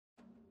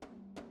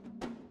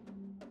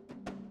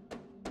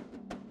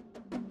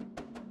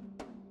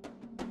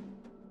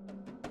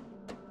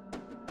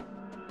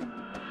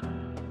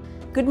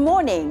Good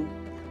morning.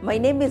 My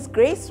name is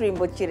Grace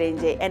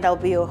Rimbochirenje and I'll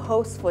be your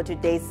host for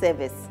today's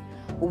service.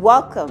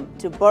 Welcome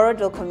to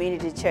Borrowdale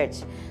Community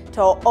Church,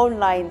 to our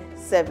online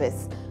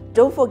service.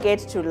 Don't forget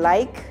to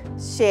like,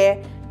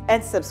 share,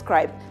 and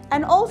subscribe.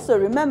 And also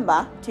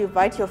remember to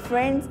invite your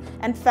friends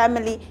and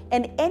family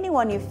and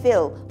anyone you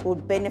feel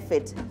would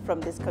benefit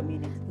from this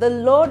community. The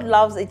Lord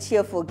loves a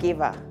cheerful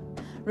giver.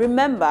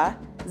 Remember,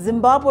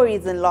 Zimbabwe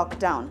is in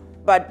lockdown,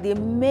 but there are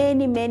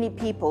many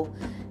people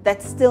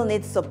that still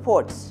need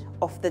support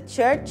of the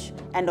church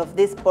and of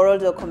this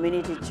Borrowdale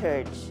Community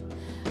Church.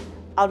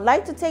 I'd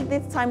like to take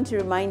this time to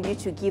remind you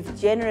to give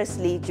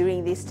generously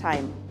during this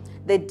time.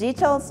 The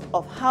details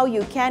of how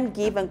you can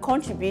give and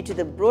contribute to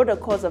the broader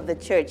cause of the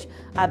church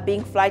are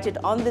being flagged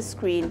on the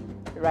screen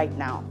right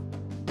now.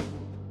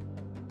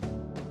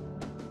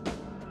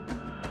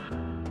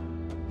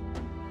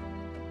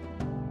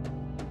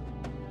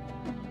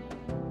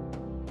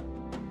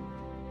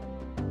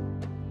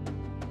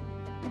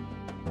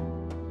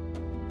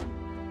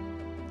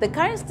 The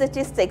current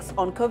statistics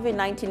on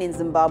COVID-19 in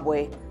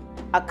Zimbabwe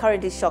are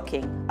currently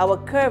shocking. Our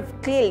curve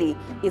clearly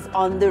is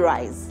on the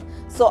rise.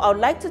 So I would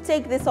like to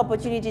take this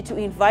opportunity to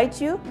invite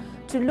you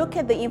to look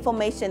at the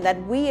information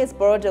that we as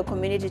Borrowdale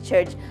Community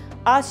Church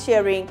are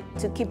sharing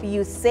to keep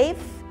you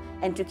safe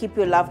and to keep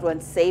your loved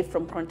ones safe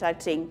from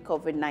contracting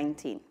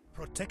COVID-19.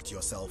 Protect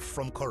yourself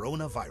from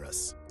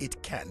coronavirus. It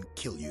can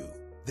kill you.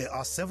 There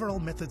are several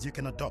methods you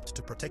can adopt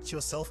to protect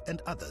yourself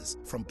and others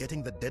from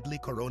getting the deadly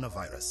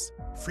coronavirus.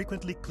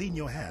 Frequently clean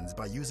your hands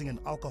by using an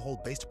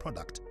alcohol-based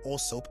product or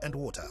soap and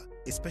water,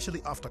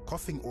 especially after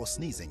coughing or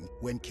sneezing,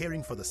 when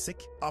caring for the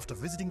sick, after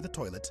visiting the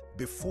toilet,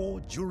 before,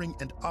 during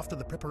and after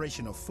the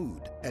preparation of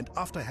food, and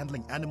after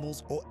handling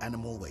animals or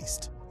animal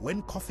waste.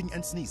 When coughing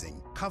and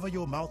sneezing, cover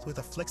your mouth with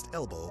a flexed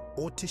elbow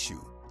or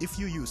tissue. If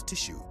you use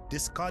tissue,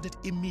 discard it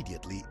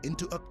immediately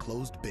into a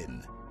closed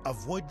bin.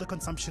 Avoid the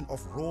consumption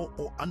of raw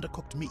or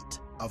undercooked meat.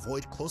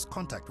 Avoid close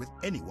contact with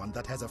anyone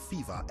that has a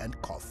fever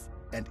and cough.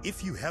 And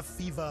if you have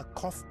fever,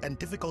 cough, and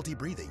difficulty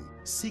breathing,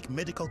 seek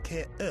medical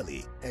care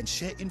early and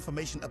share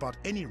information about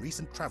any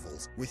recent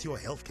travels with your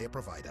healthcare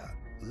provider.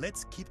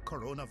 Let's keep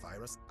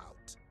coronavirus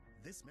out.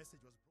 This message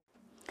was...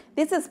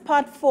 This is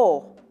part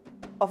 4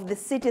 of the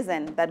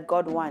citizen that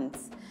God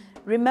wants.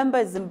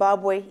 Remember,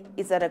 Zimbabwe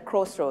is at a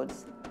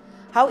crossroads.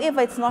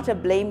 However, it's not a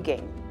blame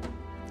game.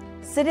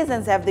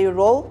 Citizens have their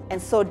role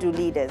and so do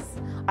leaders.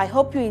 I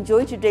hope you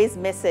enjoy today's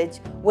message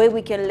where we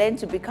can learn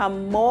to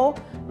become more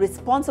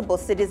responsible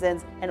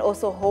citizens and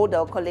also hold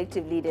our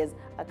collective leaders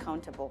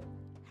accountable.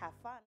 Have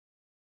fun.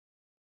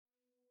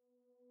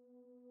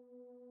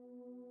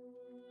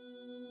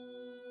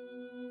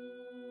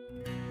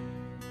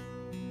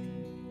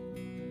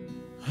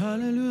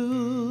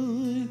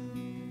 Hallelujah.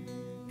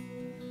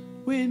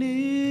 We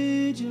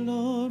need you,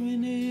 Lord. We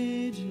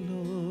need you,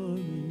 Lord.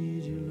 We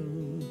need you, Lord.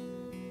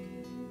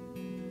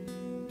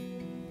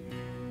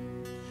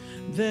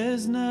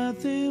 There's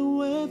nothing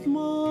worth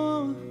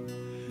more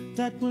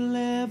that will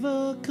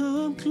ever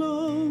come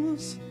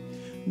close.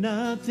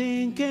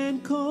 Nothing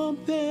can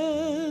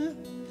compare.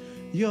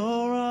 You're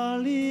our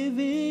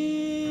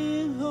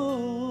living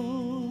hope.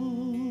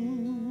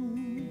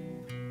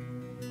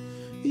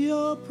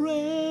 Your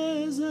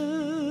presence,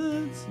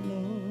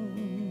 Lord.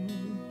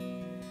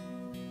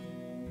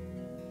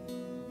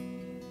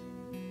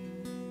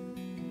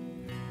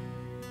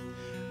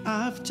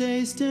 I've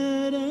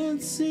tasted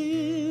and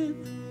seen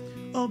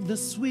of the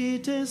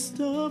sweetest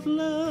of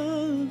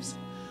loves,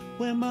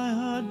 where my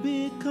heart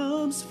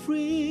becomes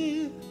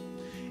free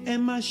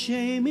and my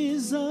shame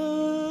is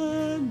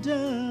undone.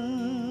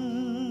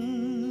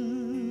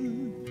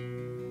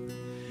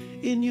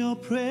 In your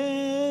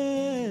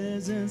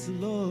presence,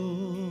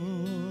 Lord.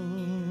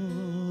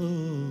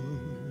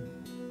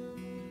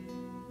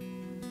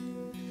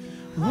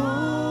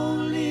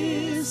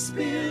 Holy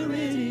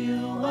Spirit,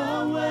 you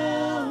are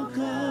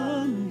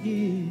welcome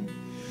here.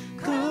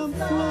 Come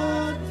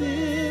flood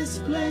this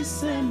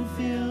place and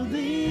fill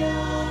the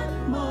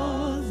atmosphere.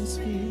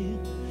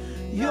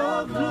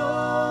 Your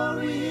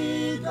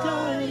glory,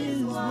 God,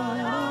 is what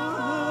our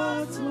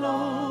hearts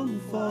long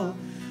for,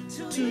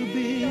 to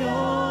be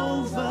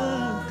overcome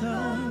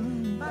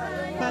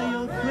by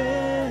your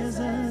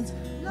presence,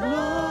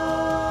 Lord.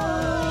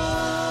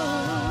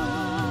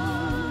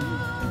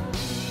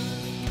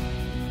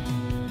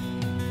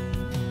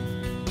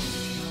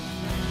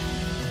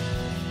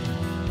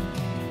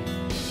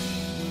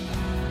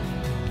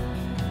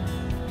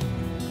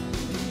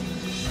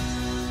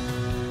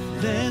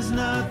 There's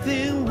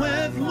nothing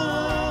worth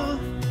more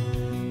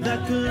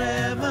that could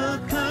ever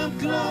come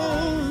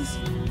close.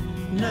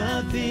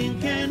 Nothing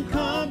can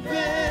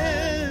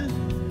compare.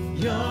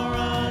 You're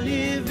our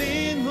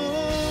living hope.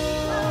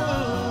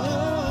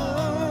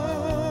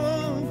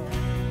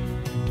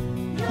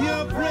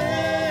 Your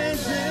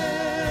presence,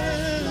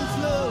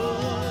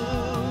 Lord.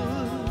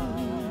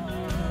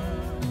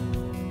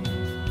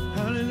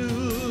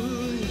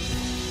 Hallelujah.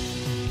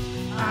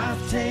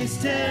 I've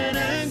tasted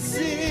and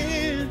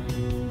seen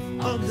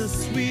of the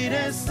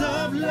sweetest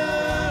of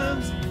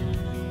loves,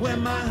 where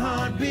my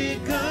heart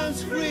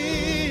becomes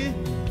free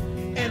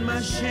and my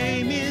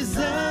shame is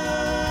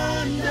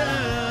undone.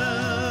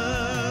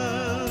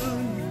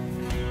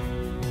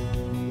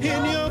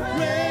 In your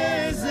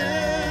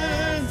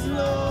presence,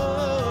 Lord.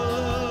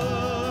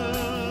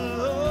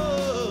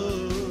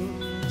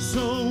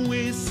 So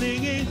we're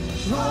singing,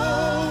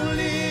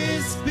 Holy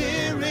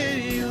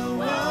Spirit,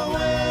 you are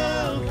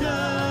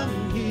welcome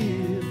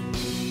here.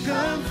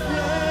 Come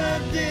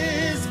flood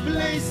this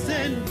place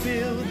and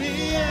fill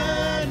the atmosphere.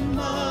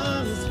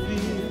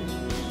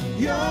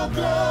 Your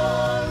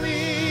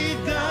glory,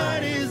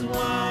 God, is what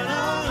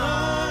our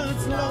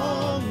hearts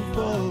long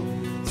for,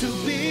 to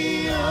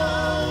be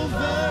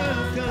overcome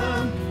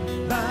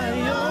by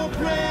your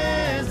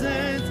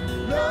presence,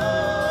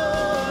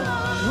 Lord.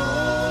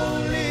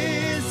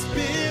 Holy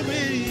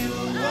Spirit, you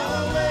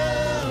are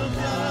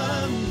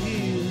welcome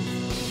here.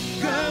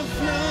 Come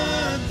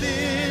flood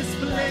this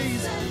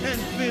place and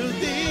fill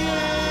the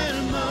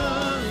atmosphere.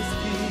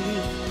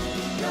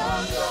 Your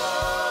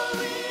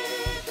glory,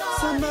 God,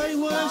 somebody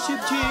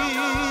worship Jesus.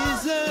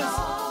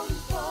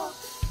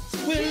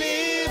 We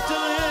lift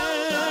our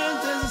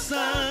hands as a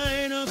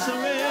sign of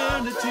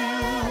surrender to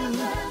you.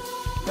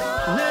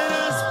 Let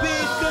us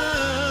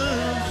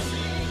become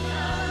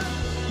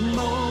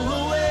more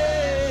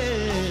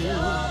aware.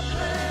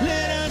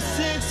 Let us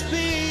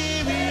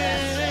experience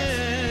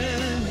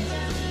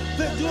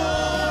the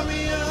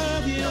glory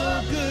of your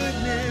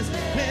goodness.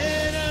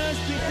 Let us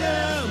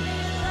become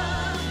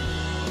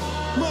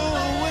more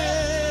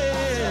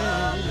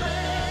aware.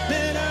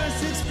 Let us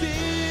experience.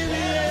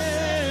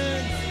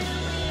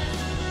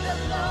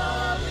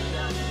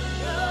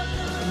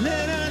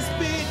 Let us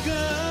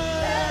become.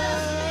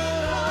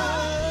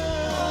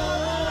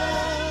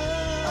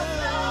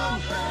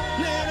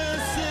 Let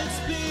us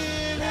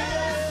experience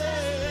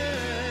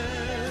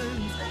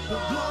the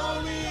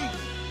glory.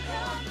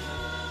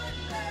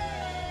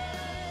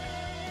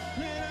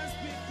 Let us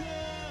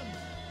become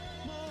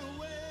more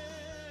aware.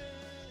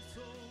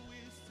 So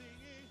we're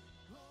singing,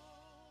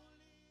 Holy.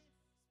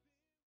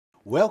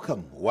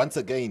 Welcome once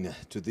again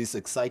to this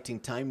exciting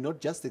time,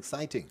 not just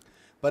exciting,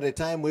 but a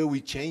time where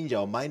we change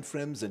our mind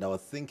frames and our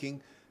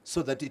thinking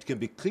so that it can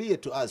be clear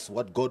to us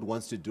what God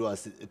wants to do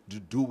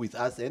with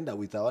us and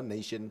with our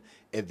nation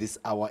at this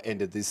hour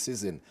and at this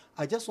season.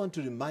 I just want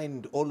to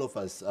remind all of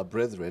us,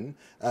 brethren,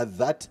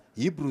 that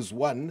Hebrews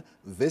 1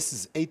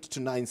 verses 8 to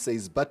 9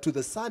 says, "But to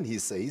the Son he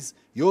says,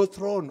 your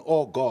throne,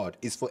 O God,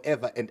 is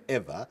forever and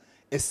ever.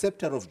 A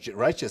scepter of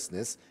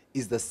righteousness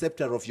is the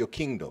scepter of your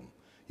kingdom.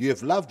 You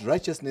have loved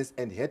righteousness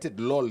and hated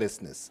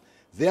lawlessness.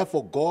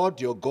 Therefore God,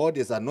 your God,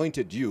 has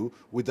anointed you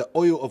with the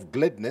oil of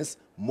gladness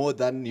more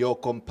than your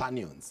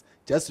companions."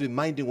 Just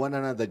reminding one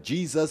another,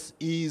 Jesus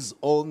is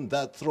on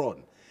the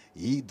throne.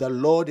 The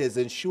Lord has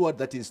ensured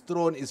that his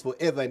throne is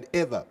forever and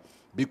ever,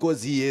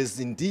 because he has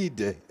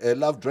indeed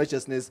loved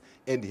righteousness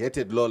and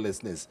hated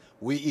lawlessness.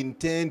 We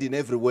intend in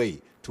every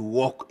way to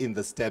walk in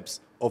the steps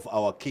of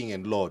our King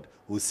and Lord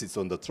who sits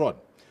on the throne.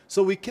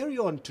 So we carry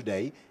on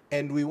today,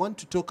 and we want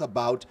to talk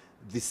about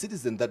the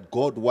citizen that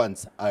God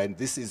wants, and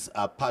this is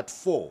part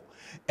 4.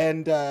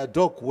 And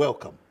Doc,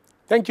 welcome.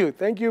 Thank you,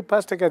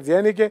 Pastor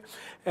Kadzianike,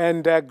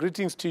 and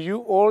greetings to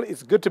you all.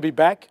 It's good to be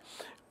back.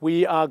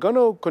 We are going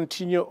to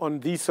continue on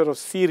this sort of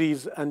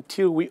series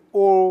until we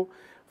all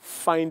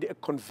find a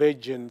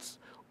convergence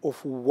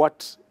of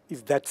what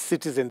is that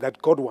citizen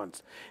that God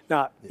wants.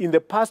 Now, in the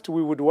past,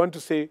 we would want to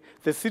say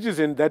the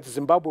citizen that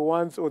Zimbabwe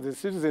wants or the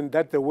citizen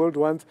that the world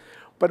wants,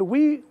 but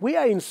we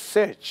are in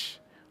search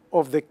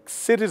of the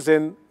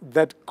citizen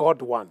that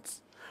God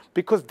wants,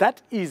 because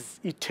that is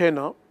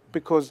eternal,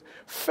 because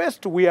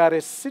first we are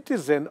a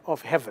citizen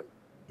of heaven.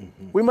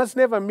 Mm-hmm. We must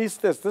never miss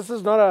this. This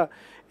is not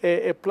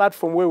a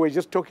platform where we're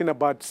just talking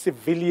about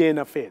civilian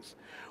affairs.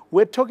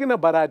 We're talking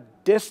about our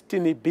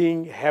destiny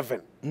being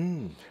heaven.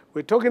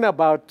 We're talking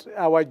about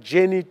our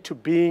journey to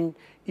being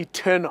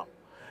eternal.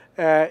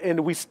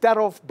 And we start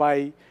off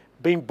by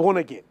being born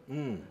again.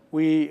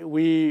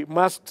 We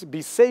must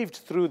be saved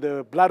through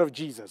the blood of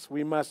Jesus.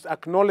 We must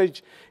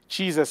acknowledge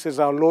Jesus as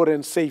our Lord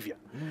and Savior.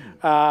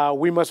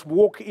 We must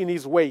walk in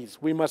his ways.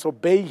 We must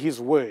obey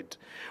his word.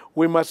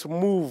 We must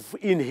move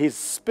in his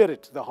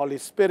Spirit, the Holy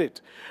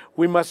Spirit.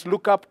 We must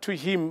look up to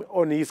him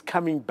on his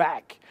coming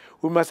back.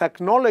 We must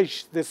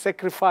acknowledge the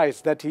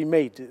sacrifice that he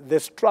made, the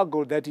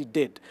struggle that he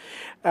did.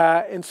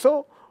 And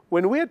so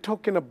when we're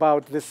talking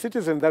about the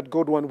citizen that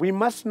God wants, we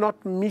must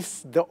not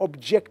miss the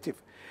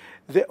objective.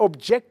 The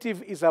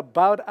objective is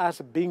about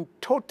us being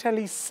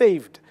totally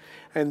saved.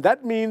 And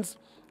that means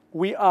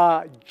we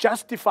are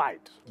justified,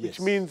 which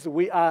means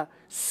we are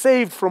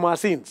saved from our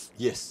sins.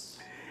 Yes.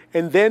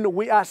 And then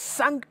we are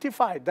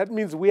sanctified. That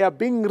means we are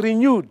being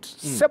renewed,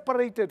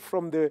 separated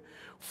from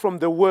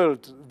the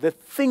world, the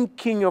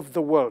thinking of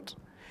the world.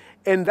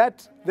 And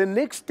that the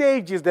next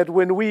stage is that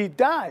when we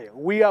die,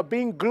 we are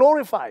being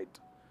glorified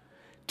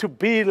to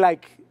be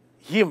like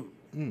him.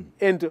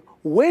 And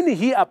when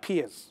he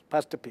appears,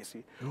 Pastor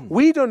Pesi,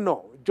 we don't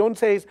know. John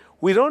says,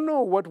 we don't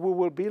know what we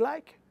will be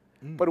like.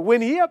 But when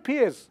he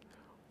appears,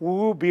 we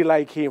will be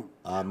like him.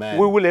 Amen.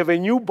 We will have a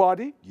new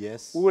body.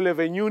 Yes. We will have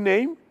a new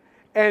name.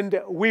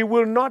 And we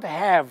will not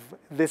have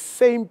the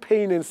same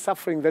pain and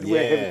suffering that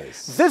we're having.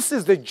 Yes. This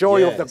is the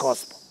joy of the Yes.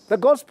 gospel. The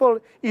gospel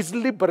is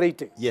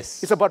liberating.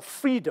 Yes. It's about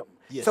freedom.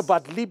 Yes. It's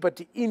about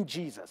liberty in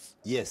Jesus.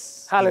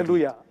 Yes.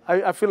 Hallelujah.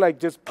 I feel like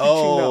just preaching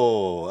now.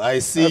 Oh, I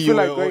see I you feel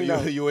like were, going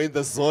now. you were in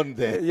the zone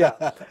there.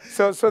 Yeah.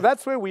 So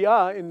that's where we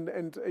are.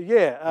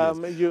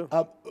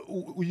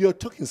 You're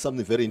talking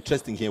something very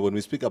interesting here when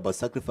we speak about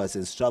sacrifice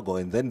and struggle,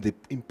 and then the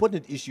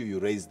important issue you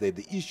raised there,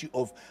 the issue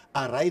of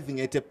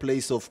arriving at a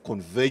place of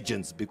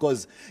convergence.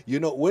 Because,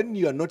 when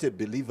you are not a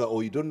believer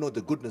or you don't know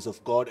the goodness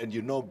of God and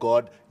you know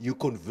God, you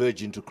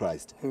converge into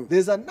Christ.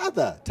 There's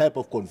another type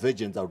of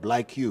convergence I would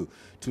like you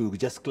to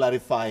just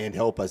clarify and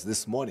help us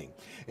this morning.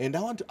 And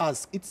I want to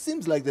ask, it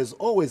seems like there's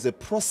always a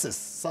process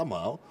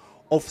somehow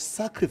of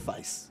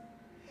sacrifice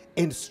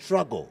and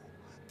struggle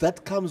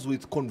that comes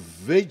with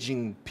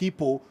converging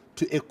people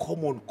to a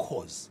common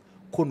cause.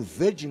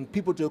 Converging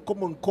people to a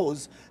common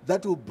cause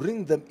that will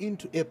bring them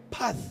into a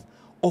path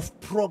of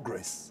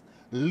progress,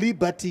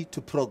 liberty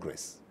to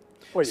progress.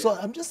 Oh, yeah. So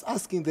I'm just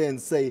asking there and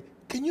say,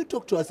 can you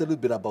talk to us a little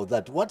bit about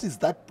that? What is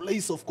that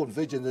place of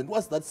convergence and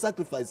what's that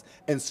sacrifice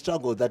and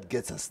struggle that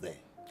gets us there?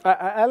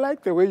 I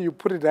like the way you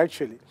put it,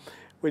 actually.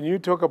 When you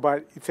talk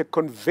about it's a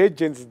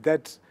convergence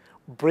that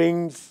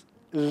brings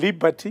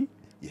liberty,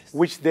 Yes.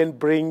 which then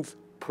brings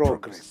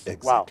progress.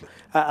 Exactly.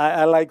 Wow.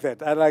 I like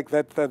that. I like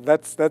that.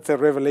 That's a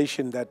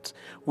revelation that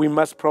we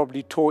must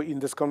probably tour in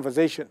this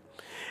conversation.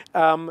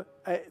 I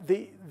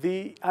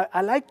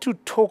like to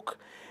talk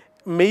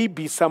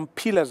maybe some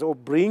pillars or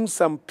bring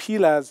some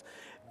pillars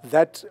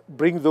that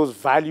bring those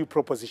value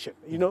proposition.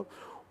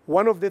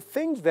 One of the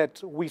things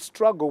that we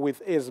struggle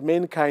with as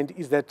mankind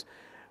is that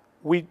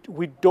we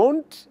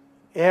don't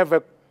have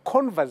a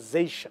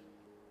conversation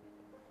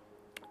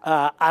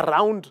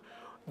around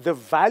the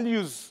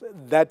values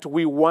that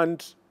we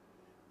want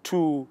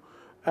to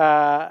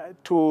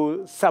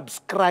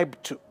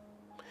subscribe to.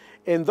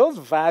 And those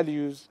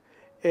values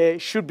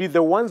should be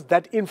the ones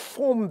that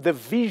inform the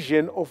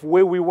vision of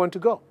where we want to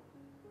go.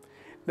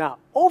 Now,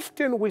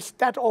 often we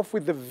start off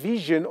with the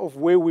vision of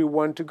where we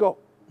want to go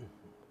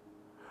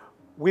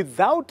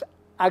without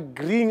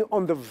agreeing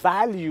on the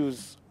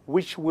values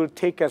which will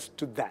take us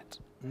to that.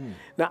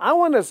 Now, I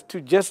want us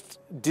to just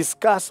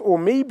discuss or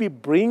maybe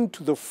bring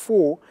to the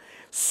fore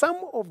some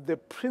of the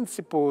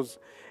principles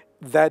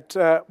that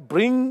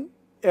bring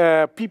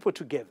people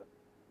together,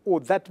 or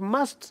that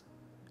must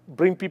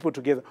bring people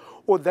together,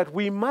 or that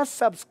we must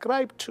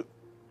subscribe to.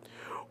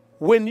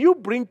 When you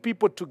bring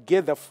people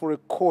together for a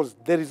cause,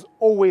 there is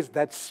always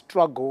that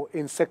struggle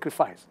and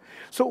sacrifice.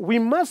 So we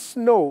must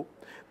know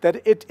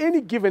that at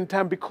any given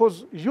time,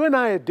 because you and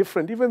I are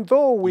different, even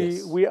though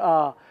we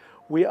are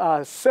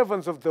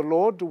servants of the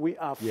Lord, we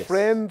are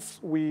friends,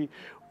 we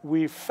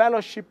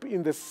fellowship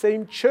in the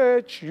same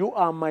church, you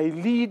are my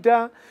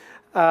leader,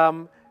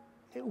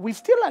 we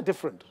still are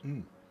different.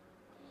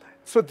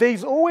 So there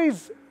is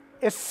always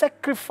a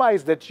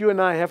sacrifice that you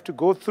and I have to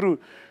go through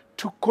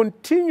to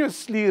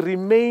continuously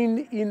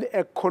remain in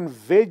a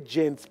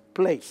convergence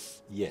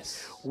place.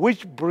 Yes.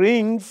 Which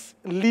brings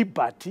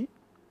liberty,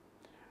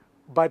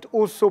 but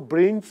also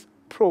brings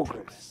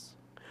progress.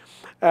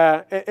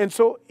 And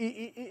so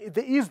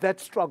there is that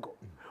struggle.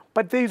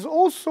 But there is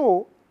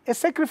also a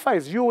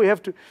sacrifice you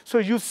have to. So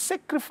you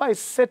sacrifice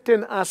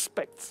certain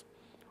aspects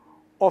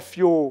of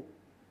your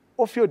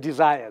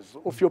desires,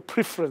 of your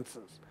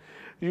preferences.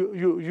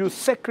 You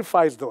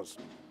sacrifice those.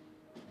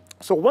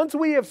 So once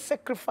we have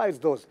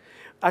sacrificed those,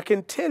 I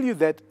can tell you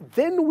that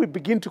then we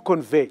begin to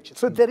converge.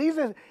 So there is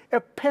a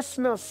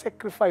personal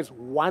sacrifice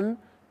one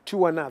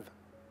to another.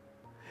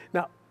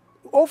 Now,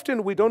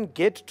 often we don't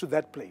get to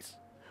that place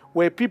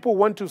where people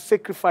want to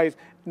sacrifice.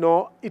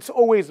 No, it's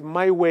always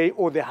my way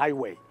or the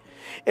highway.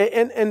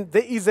 And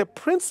there is a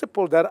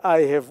principle that I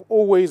have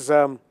always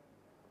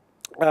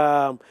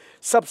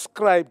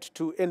subscribed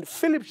to. And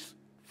Philip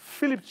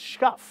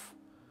Schaff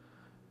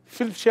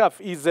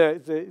is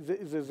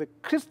a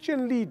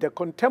Christian leader,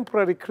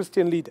 contemporary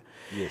Christian leader.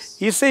 Yes.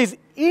 He says,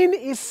 in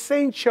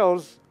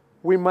essentials,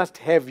 we must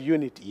have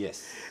unity.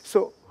 Yes.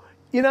 So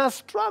in our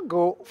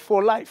struggle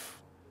for life,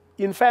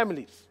 in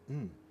families,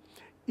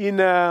 in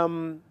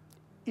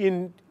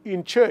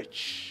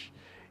church,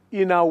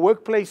 in our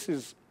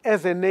workplaces,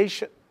 as a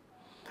nation,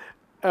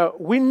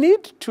 we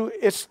need to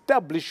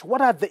establish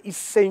what are the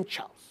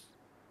essentials.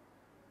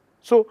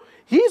 So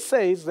he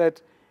says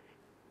that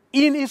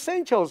in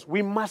essentials,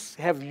 we must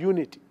have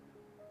unity.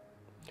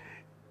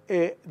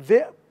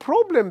 The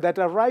problem that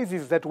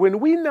arises is that when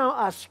we now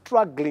are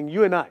struggling,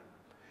 you and I,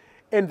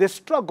 and the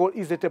struggle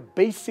is at a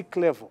basic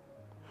level,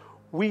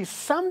 we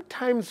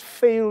sometimes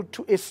fail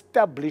to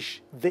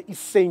establish the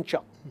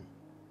essential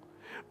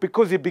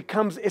because it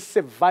becomes a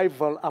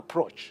survival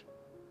approach.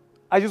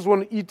 I just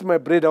want to eat my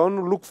bread. I want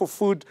to look for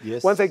food.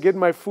 Yes. Once I get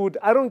my food,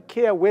 I don't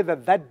care whether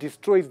that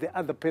destroys the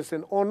other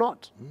person or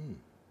not.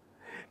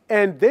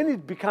 And then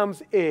it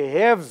becomes a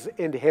haves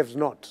and haves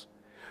not.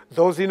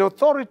 Those in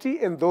authority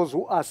and those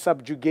who are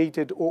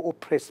subjugated or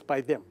oppressed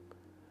by them.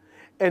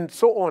 and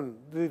so on.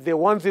 The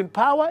ones in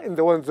power and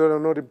the ones that are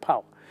not in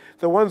power.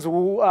 The ones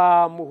who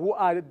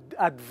are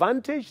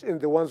advantaged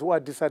and the ones who are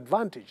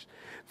disadvantaged.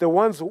 The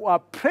ones who are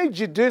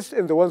prejudiced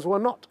and the ones who are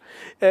not.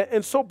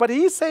 But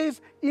he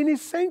says, in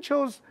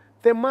essentials,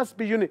 there must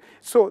be unity.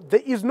 So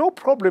there is no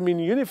problem in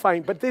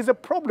unifying, but there's a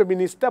problem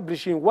in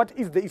establishing what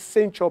is the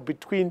essential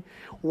between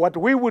what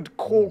we would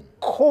call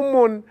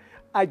common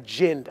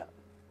agenda.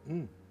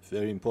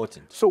 Very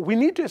important. So we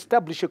need to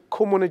establish a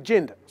common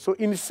agenda. So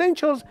in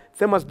essentials,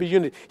 there must be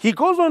unity. He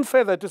goes on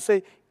further to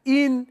say,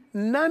 in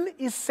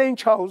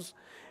non-essentials,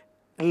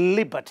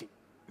 liberty.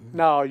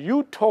 Now,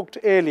 you talked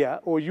earlier,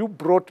 or you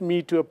brought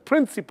me to a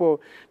principle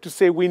to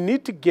say we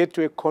need to get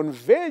to a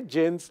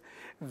convergence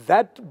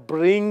that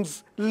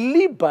brings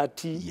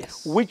liberty,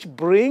 Yes. which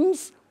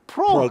brings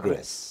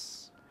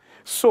progress.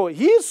 So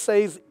he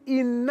says,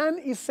 in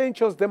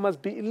non-essentials, there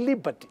must be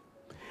liberty.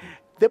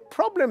 The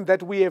problem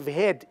that we have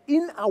had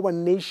in our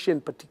nation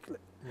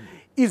particularly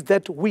is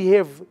that we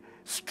have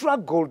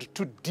struggled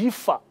to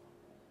differ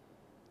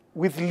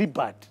with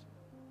liberty.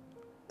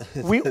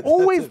 We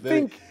always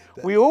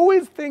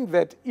think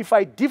that if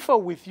I differ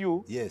with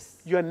you, Yes.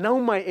 you are now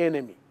my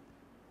enemy.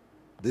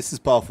 This is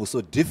powerful.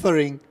 So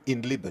differing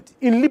in liberty.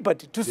 In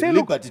liberty, to The say,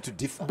 look, liberty to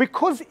differ.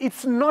 because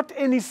it's not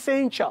an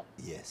essential.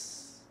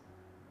 Yes.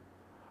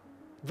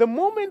 The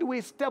moment we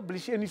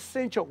establish an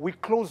essential, we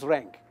close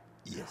rank.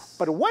 Yes.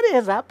 But what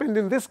has happened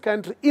in this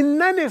country, in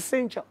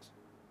non-essentials,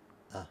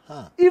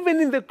 even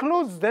in the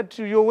clothes that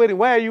you're wearing,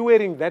 why are you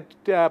wearing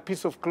that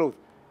piece of cloth?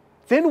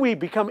 Then we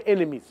become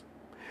enemies.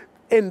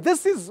 And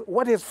this is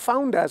what has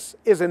found us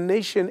as a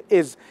nation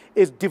is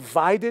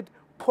divided,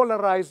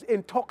 polarized,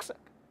 and toxic.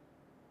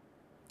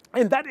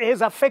 And that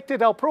has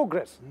affected our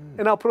progress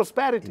and our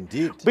prosperity.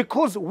 Indeed.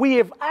 Because we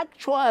have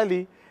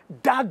actually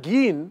dug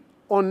in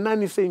on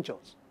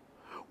non-essentials.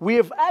 We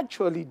have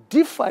actually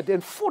differed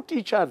and fought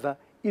each other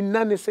in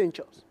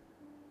non-essentials.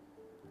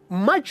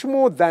 Much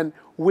more than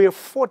we have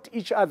fought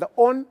each other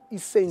on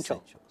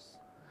essentials.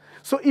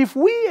 So if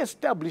we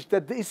establish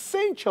that the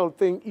essential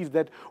thing is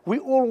that we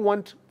all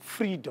want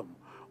freedom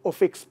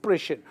of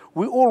expression,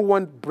 we all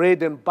want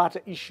bread and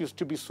butter issues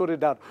to be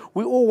sorted out,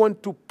 we all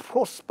want to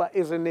prosper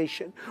as a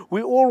nation,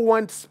 we all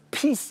want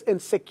peace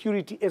and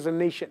security as a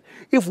nation.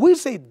 If we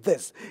say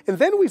this, and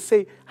then we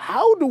say,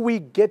 how do we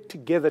get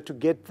together to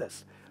get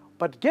this?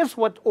 But guess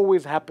what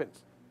always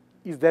happens?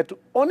 Is that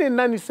on a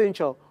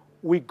non-essential,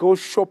 we go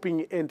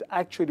shopping and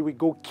actually we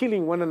go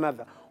killing one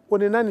another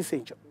on a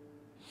non-essential.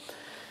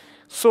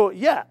 So,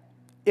 yeah,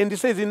 and he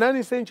says in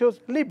non-essentials,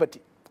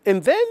 liberty.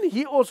 And then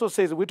he also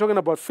says, we're talking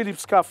about Philip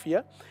Scaff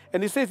here,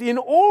 and he says, in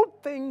all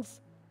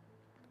things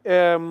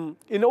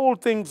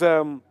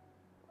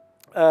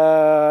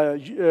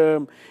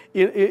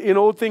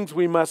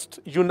we must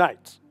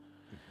unite.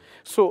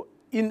 So,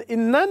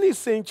 in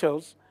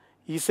non-essentials,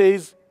 he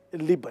says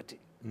liberty.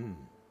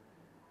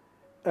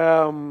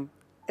 And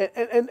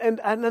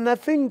I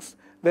think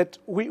that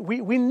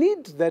we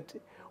need that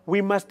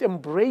we must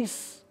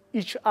embrace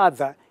each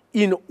other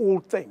in all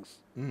things.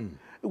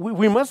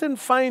 We mustn't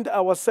find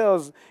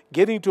ourselves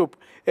getting to,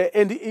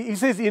 and he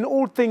says in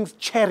all things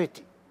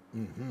charity.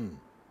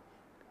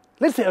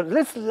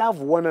 Let's love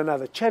one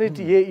another.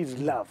 Charity here is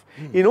love.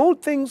 In all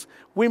things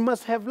we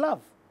must have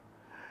love.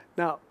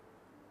 Now,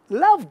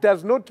 love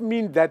does not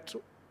mean that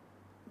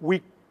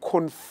we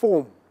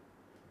conform.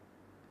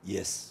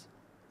 Yes.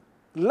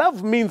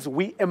 Love means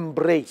we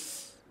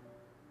embrace.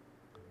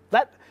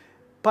 That,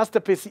 Pastor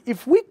Percy,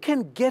 if we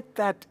can get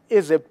that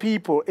as a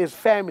people, as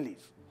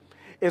families,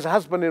 as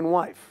husband and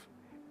wife,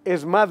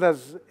 as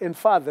mothers and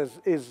fathers,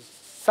 as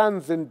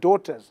sons and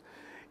daughters,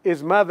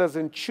 as mothers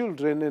and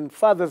children, and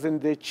fathers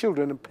and their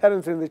children, and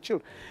parents and their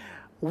children,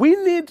 we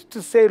need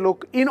to say,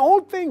 look, in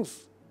all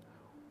things,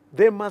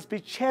 there must be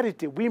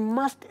charity. We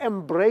must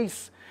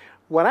embrace.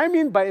 What I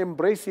mean by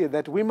embrace here,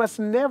 that we must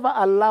never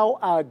allow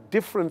our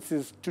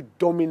differences to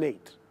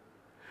dominate.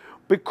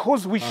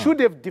 Because we should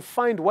have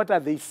defined what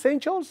are the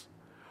essentials,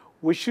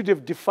 we should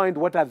have defined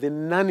what are the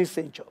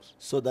non-essentials.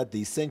 So that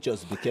the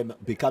essentials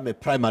become a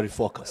primary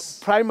focus.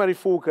 Primary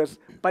focus,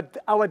 but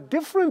our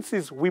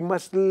differences, we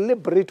must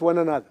liberate one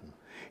another.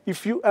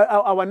 If you,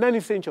 our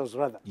non-essentials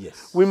rather.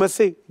 Yes. We must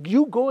say,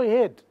 you go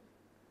ahead.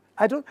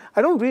 I don't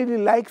really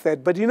like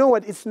that, but you know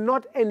what? It's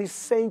not an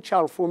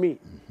essential for me.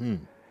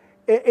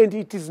 And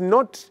it is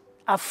not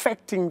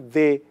affecting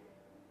the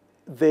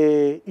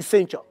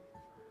essential.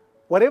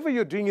 Whatever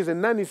you're doing is a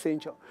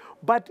non-essential.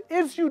 But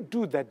as you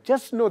do that,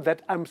 just know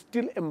that I'm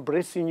still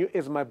embracing you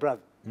as my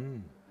brother.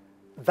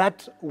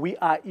 That we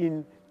are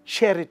in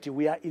charity,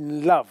 we are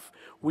in love.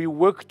 We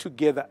work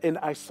together, and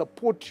I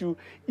support you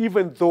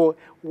even though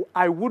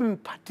I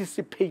wouldn't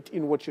participate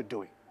in what you're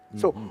doing.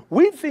 So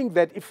we think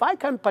that if I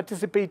can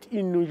participate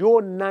in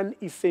your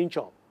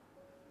non-essential,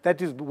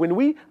 that is, when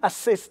we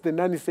assess the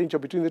non-essential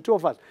between the two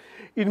of us,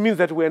 it means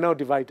that we are now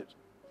divided.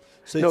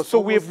 So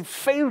we have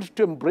failed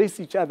to embrace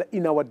each other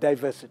in our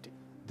diversity.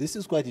 This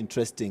is quite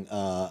interesting,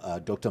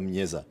 Dr.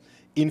 Munyeza.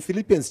 In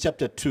Philippians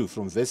chapter 2,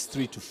 from verse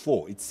 3 to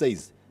 4, it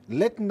says,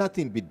 "Let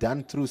nothing be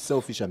done through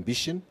selfish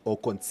ambition or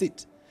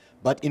conceit,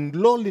 But in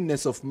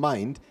lowliness of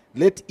mind,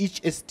 let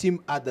each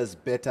esteem others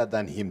better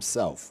than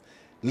himself.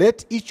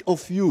 Let each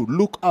of you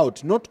look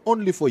out not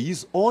only for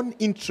his own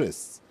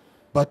interests,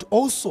 but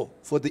also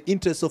for the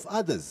interests of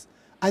others.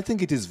 I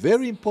think it is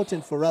very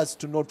important for us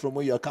to note from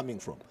where you are coming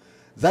from,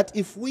 that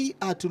if we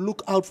are to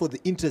look out for the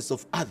interests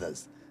of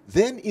others,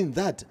 then in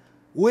that,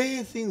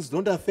 where things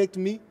don't affect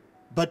me,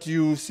 but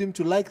you seem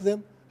to like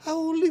them, I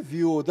will leave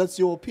you. That's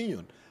your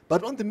opinion.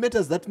 But on the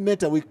matters that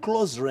matter, we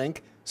close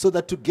rank so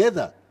that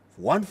together,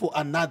 one for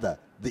another,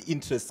 the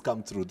interests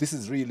come through. This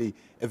is really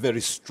a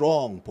very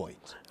strong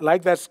point.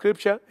 Like that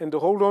scripture, and to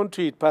hold on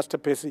to it, Pastor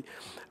Percy,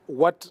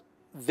 what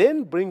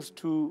then brings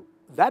to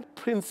that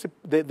principle,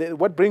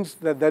 what brings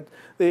to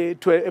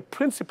a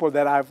principle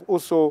that I've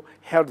also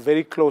held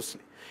very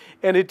closely,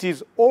 and it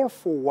is all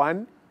for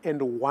one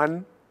and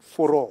one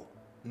for all.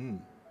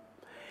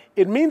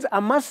 It means I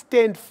must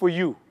stand for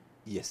you.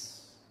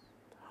 Yes.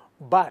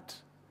 But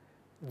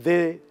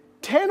the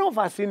 10 of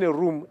us in a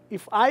room,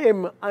 if I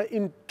am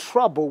in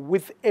trouble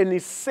with an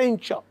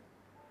essential,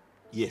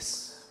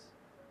 yes,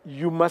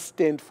 you must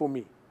stand for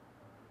me.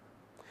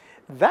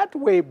 That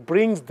way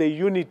brings the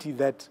unity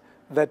that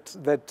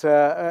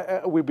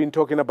we've been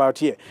talking about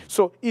here.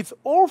 So it's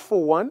all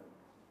for one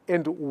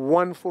and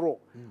one for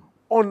all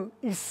on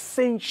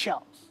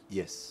essentials.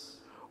 Yes.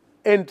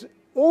 And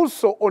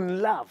also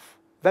on love,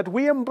 that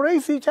we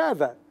embrace each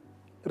other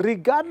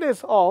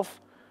regardless of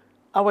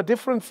our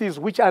differences,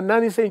 which are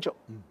non-essential.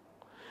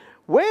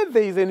 Where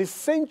there is an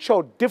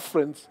essential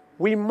difference,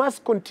 we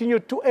must continue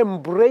to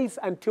embrace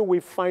until we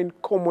find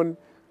common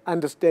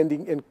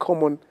understanding and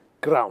common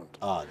ground.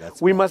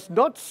 We must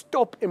not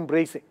stop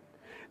embracing.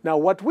 Now,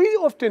 what we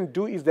often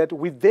do is that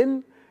we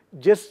then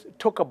just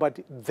talk about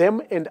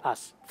them and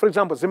us. For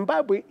example,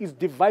 Zimbabwe is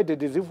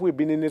divided as if we've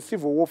been in a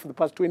civil war for the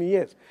past 20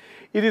 years.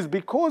 It is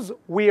because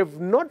we have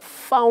not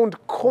found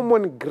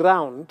common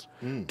ground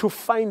to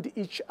find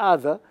each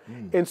other,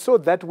 and so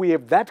that we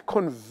have that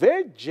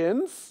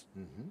convergence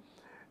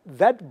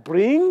that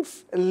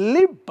brings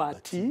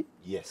liberty.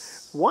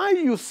 Yes. Why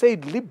you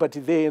said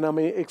liberty there, and I'm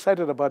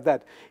excited about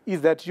that,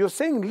 is that you're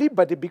saying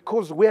liberty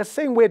because we are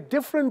saying we're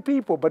different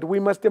people, but we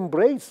must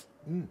embrace.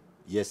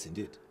 Yes,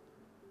 indeed.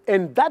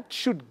 And that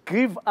should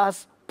give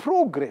us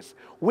progress.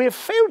 We have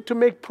failed to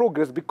make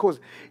progress because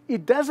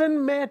it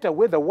doesn't matter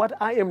whether what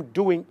I am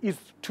doing is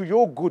to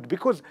your good,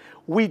 because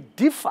we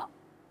differ.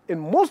 And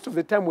most of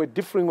the time we're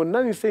differing on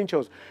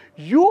non-essentials.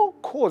 Your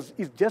cause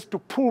is just to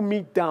pull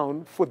me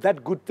down for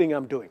that good thing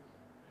I'm doing.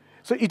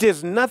 So it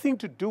has nothing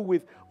to do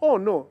with, oh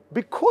no,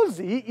 because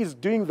he is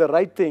doing the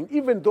right thing,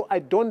 even though I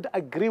don't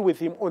agree with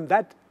him on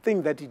that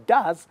thing that he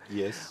does,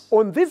 yes,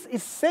 on this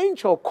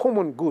essential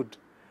common good,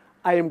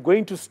 I am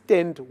going to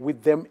stand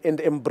with them and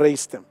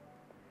embrace them.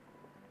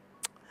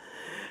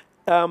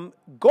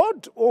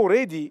 God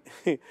already,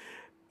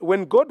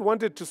 when God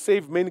wanted to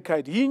save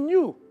mankind, he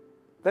knew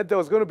that there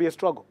was going to be a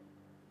struggle.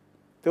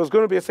 There was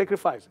going to be a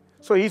sacrifice.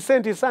 So he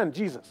sent his son,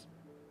 Jesus.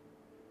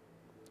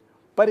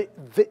 But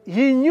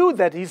he knew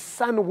that his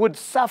son would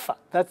suffer.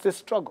 That's the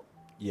struggle.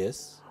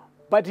 Yes.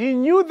 But he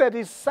knew that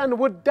his son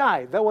would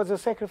die. That was a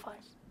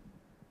sacrifice.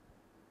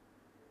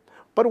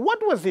 But what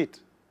was it?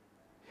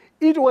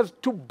 It was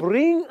to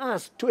bring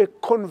us to a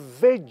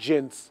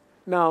convergence.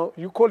 Now,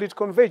 you call it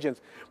convergence.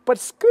 But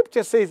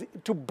Scripture says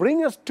to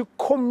bring us to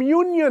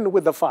communion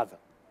with the Father.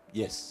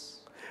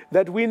 Yes.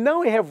 That we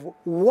now have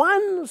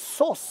one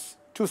source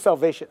to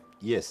salvation.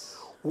 Yes.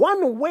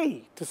 One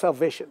way to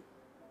salvation.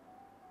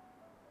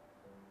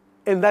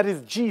 And that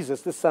is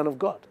Jesus, the Son of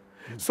God.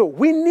 So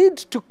we need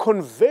to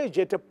converge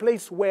at a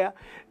place where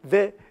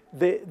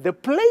the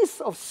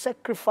place of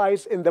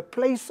sacrifice and the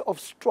place of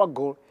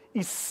struggle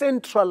is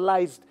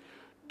centralized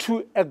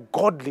to a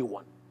godly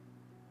one.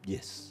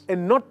 Yes.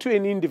 And not to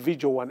an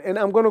individual one. And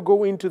I'm going to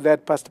go into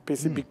that, Pastor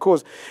Percy,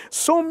 because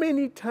so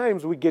many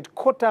times we get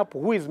caught up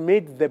who has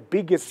made the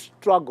biggest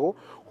struggle,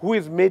 who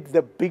has made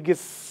the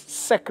biggest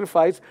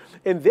sacrifice,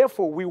 and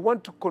therefore we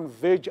want to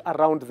converge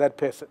around that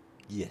person.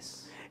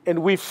 Yes.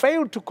 And we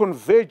fail to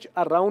converge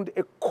around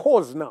a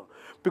cause now.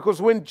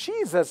 Because when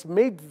Jesus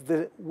made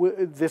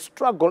the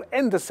struggle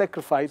and the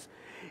sacrifice,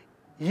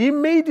 he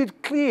made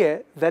it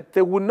clear that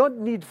there would not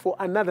need for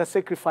another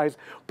sacrifice,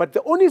 but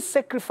the only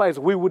sacrifice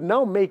we would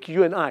now make,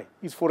 you and I,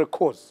 is for a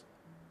cause.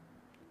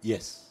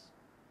 Yes.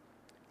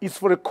 It's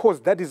for a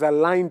cause that is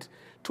aligned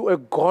to a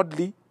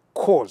godly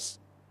cause.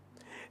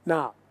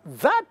 Now,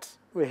 that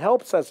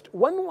helps us,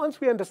 once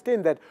we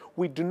understand that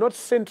we do not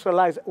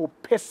centralize or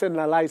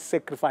personalize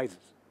sacrifices.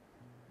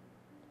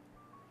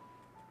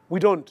 We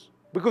don't,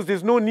 because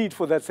there's no need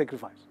for that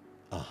sacrifice.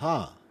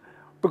 Aha.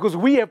 Because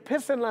we have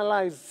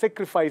personalized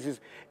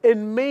sacrifices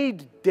and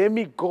made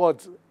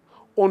demigods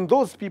on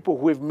those people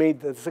who have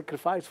made the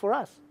sacrifice for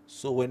us.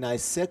 So when I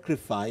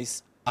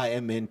sacrifice, I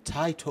am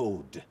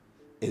entitled,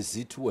 as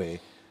it were,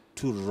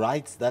 to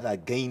rights that are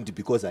gained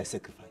because I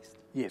sacrificed.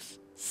 Yes.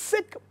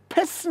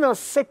 Personal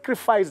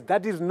sacrifice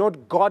that is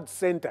not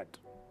God-centered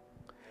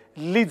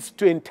leads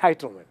to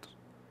entitlement.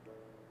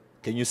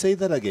 Can you say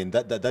that again?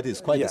 That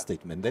is quite a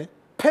statement there.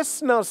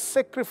 Personal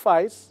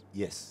sacrifice,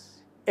 yes,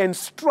 and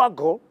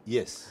struggle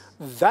Yes.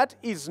 that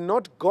is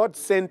not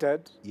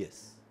God-centered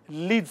Yes.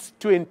 leads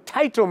to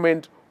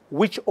entitlement,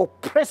 which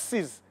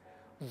oppresses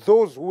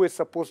those who are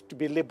supposed to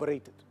be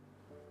liberated.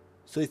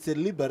 So it's a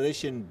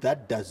liberation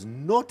that does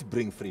not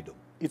bring freedom.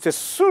 It's a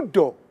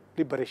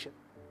pseudo-liberation.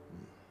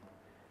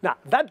 Now,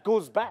 that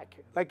goes back.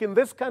 Like in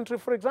this country,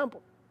 for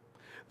example,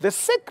 the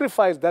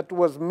sacrifice that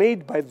was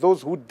made by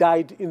those who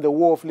died in the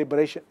War of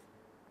Liberation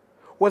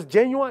was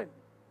genuine.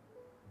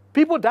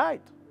 People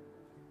died.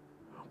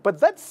 But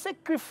that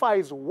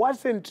sacrifice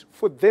wasn't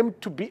for them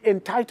to be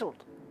entitled.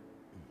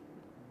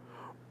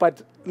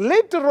 But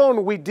later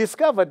on, we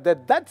discovered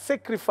that that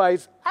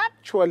sacrifice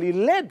actually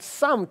led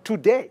some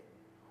today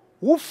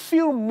who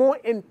feel more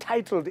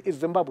entitled as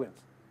Zimbabweans.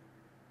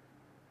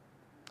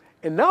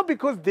 And now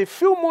because they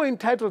feel more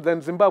entitled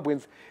than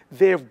Zimbabweans,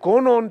 they have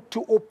gone on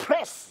to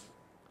oppress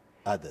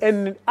others,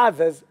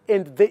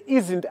 and there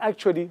isn't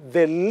actually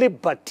the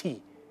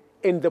liberty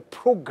and the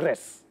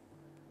progress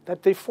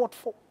that they fought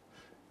for.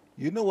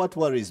 You know what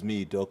worries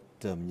me,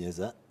 Dr.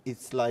 Munyeza?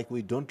 It's like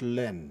we don't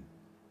learn.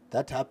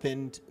 That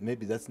happened,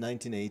 maybe that's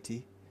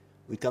 1980.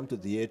 We come to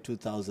the year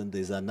 2000,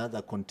 there's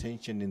another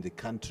contention in the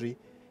country.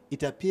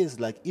 It appears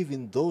like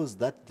even those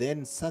that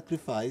then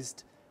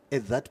sacrificed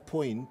at that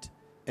point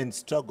and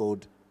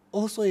struggled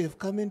also have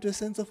come into a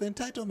sense of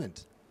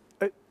entitlement.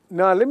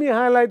 Now, let me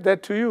highlight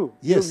that to you.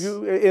 Yes.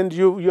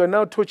 You are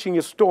now touching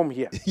a storm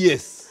here.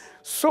 Yes.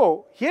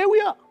 So, here we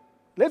are.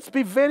 Let's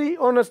be very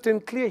honest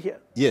and clear here.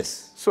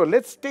 Yes. So,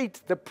 let's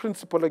state the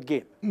principle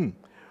again.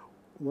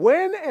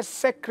 When a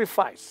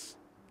sacrifice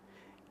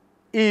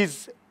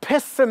is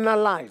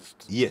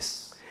personalized,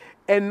 Yes.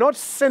 and not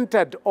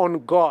centered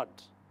on God,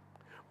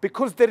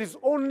 because there is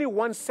only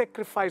one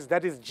sacrifice,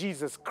 that is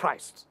Jesus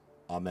Christ,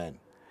 Amen.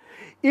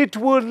 it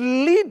will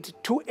lead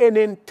to an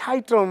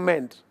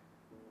entitlement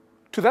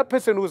to that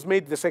person who's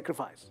made the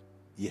sacrifice.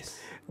 Yes.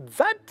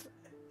 That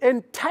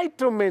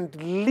entitlement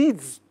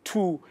leads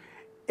to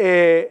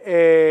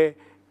a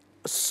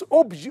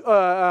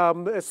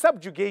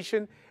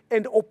subjugation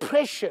and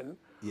oppression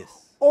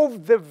Yes.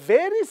 of the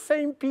very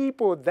same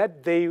people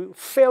that they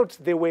felt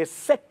they were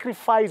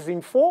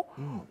sacrificing for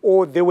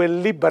or they were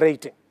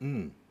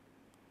liberating.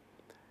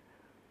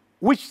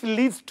 Which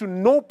leads to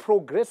no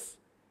progress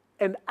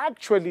and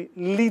actually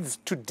leads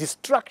to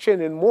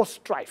destruction and more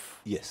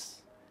strife.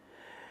 Yes.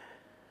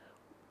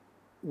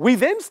 We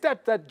then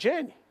start that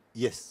journey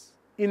Yes.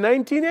 in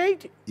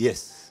 1980.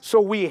 Yes.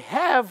 So we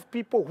have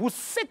people who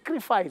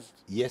sacrificed,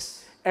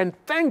 Yes. and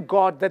thank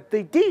God that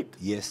they did.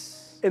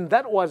 Yes. And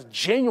that was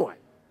genuine.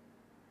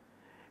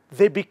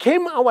 They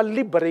became our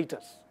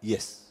liberators.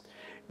 Yes.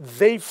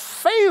 They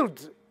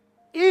failed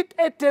it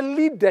at a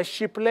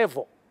leadership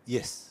level,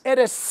 Yes. at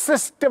a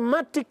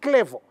systematic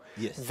level.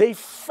 Yes. They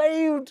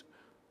failed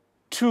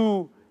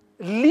to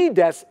lead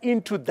us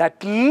into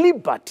that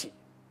liberty,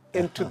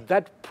 into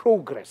that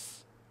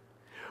progress,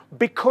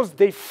 because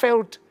they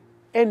felt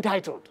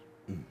entitled.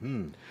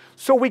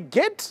 So we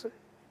get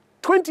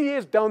 20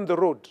 years down the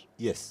road,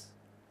 Yes.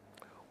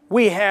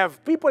 we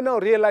have people now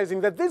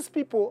realizing that these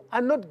people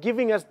are not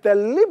giving us the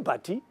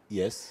liberty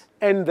Yes.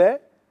 and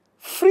the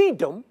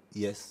freedom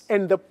Yes.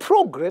 and the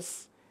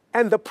progress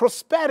and the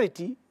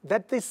prosperity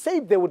that they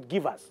said they would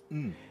give us.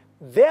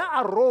 There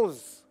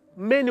arose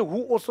many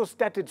who also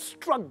started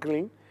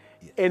struggling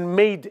and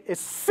made a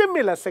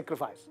similar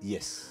sacrifice.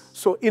 Yes.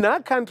 So in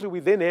our country, we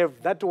then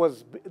have, that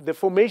was the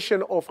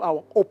formation of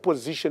our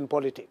opposition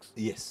politics.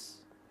 Yes.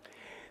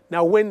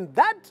 Now, when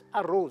that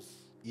arose,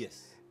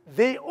 Yes.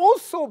 they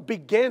also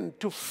began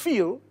to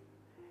feel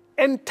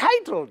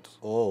entitled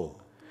Oh.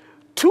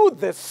 to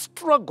the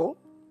struggle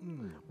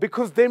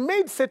because they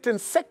made certain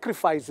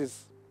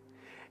sacrifices.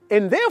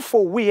 And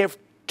therefore, we have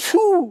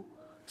two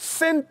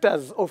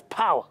centers of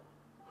power.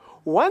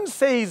 One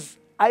says,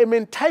 I am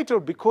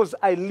entitled because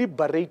I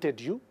liberated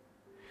you.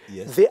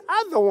 Yes. The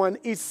other one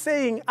is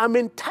saying, I'm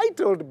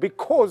entitled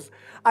because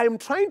I am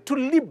trying to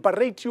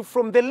liberate you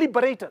from the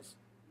liberators.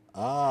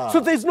 So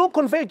there's no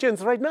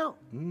convergence right now.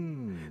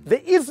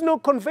 There is no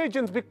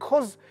convergence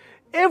because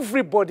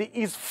everybody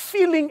is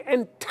feeling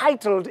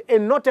entitled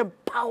and not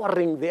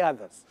empowering the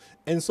others.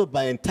 And so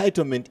by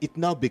entitlement, it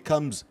now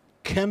becomes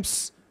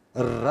camps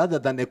rather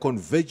than a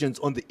convergence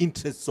on the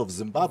interests of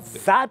Zimbabwe.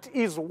 That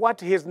is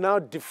what has now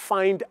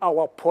defined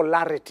our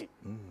polarity.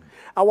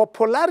 Our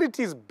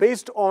polarity is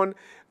based on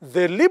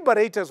the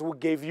liberators who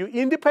gave you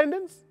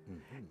independence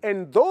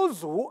and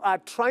those who are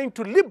trying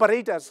to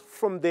liberate us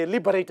from the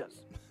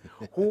liberators.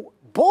 Who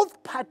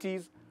both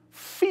parties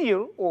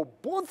feel, or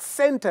both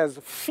centers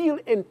feel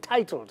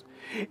entitled.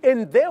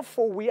 And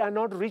therefore, we are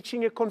not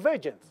reaching a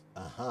convergence.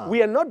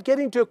 We are not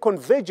getting to a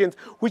convergence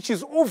which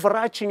is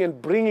overarching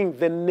and bringing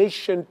the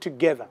nation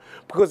together.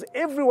 Because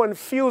everyone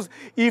feels,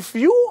 if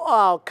you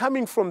are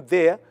coming from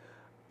there,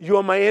 you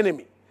are my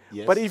enemy.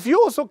 Yes. But if you're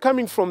also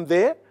coming from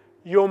there,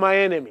 you're my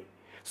enemy.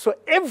 So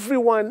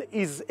everyone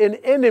is an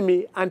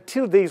enemy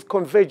until there is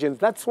convergence.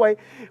 That's why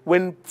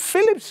when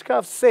Philip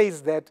Schaff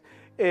says that,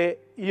 in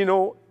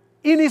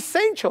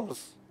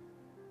essentials,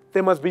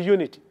 there must be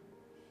unity.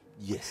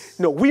 Yes.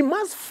 No, we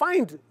must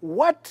find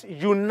what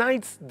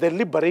unites the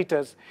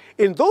liberators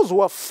and those who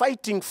are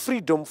fighting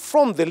freedom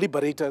from the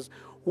liberators.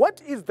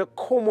 What is the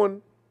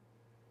common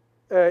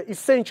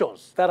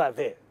essentials that are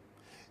there?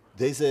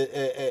 There's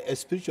a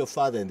spiritual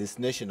father in this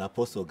nation,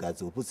 Apostle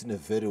Gads, who puts in a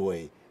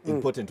very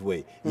important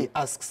way. He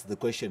asks the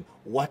question,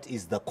 what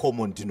is the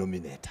common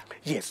denominator?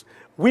 Yes.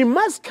 We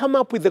must come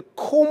up with a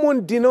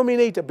common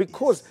denominator,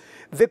 because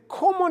the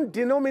common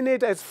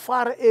denominator, as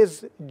far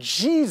as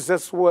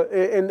Jesus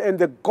and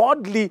the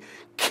godly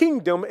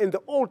kingdom and the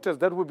altars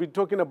that we'll be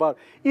talking about,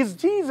 is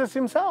Jesus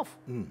himself.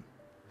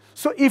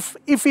 So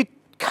if it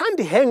can't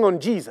hang on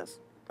Jesus,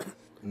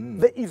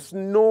 there is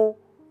no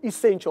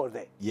essential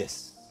there.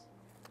 Yes.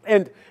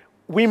 And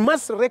we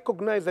must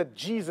recognize that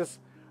Jesus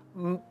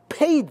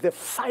paid the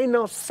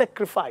final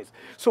sacrifice.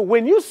 So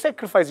when you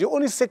sacrifice, you're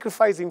only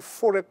sacrificing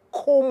for a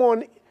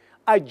common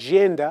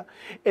agenda,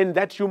 and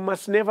that you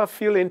must never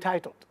feel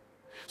entitled.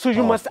 So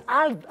you must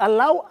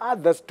allow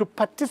others to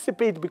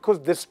participate,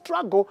 because the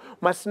struggle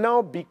must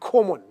now be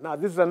common. Now,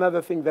 this is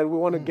another thing that we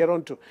want to get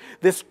onto.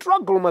 The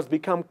struggle must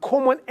become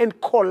common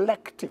and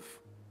collective.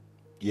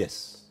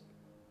 Yes.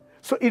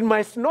 So it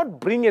must not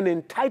bring an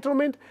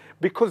entitlement,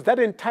 because that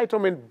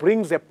entitlement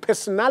brings a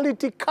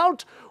personality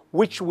cult,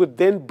 which would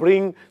then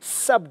bring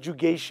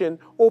subjugation,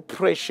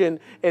 oppression,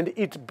 and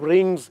it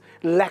brings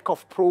lack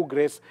of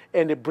progress,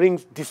 and it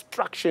brings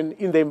destruction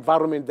in the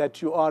environment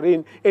that you are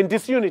in, and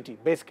disunity,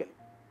 basically.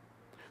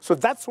 So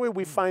that's where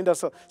we find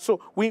ourselves.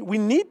 So we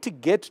need to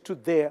get to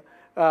there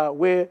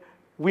where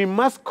we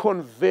must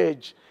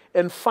converge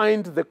and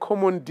find the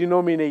common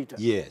denominator.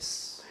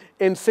 Yes.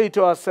 And say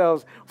to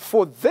ourselves,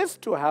 for this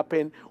to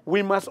happen,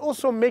 we must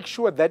also make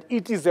sure that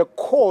it is a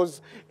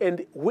cause,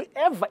 and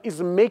whoever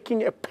is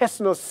making a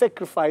personal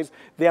sacrifice,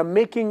 they are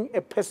making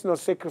a personal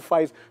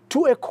sacrifice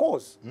to a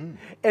cause,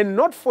 and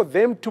not for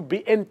them to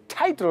be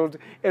entitled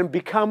and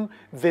become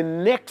the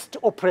next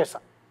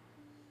oppressor.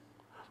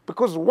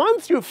 Because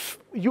once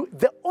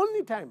the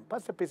only time,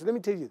 Pastor Pace, let me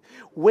tell you,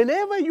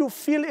 whenever you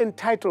feel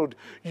entitled,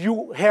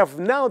 you have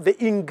now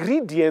the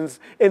ingredients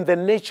and the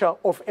nature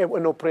of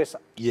an oppressor.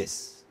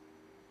 Yes.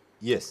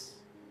 Yes.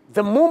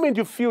 The moment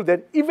you feel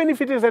that, even if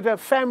it is at a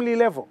family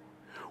level,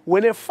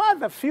 when a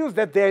father feels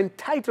that they're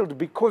entitled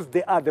because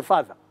they are the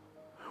father,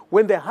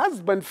 when the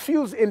husband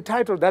feels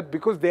entitled that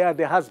because they are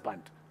the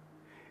husband,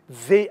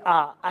 they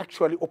are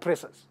actually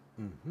oppressors.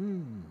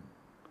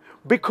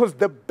 Because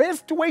the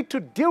best way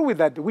to deal with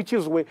that, which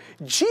is where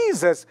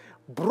Jesus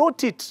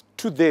brought it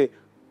to the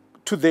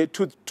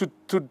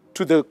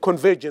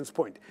convergence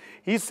point.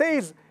 He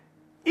says,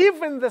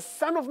 even the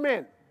Son of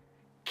Man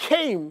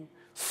came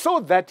so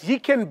that he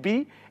can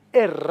be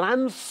a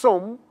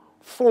ransom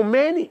for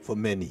many. For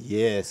many,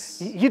 yes.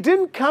 He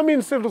didn't come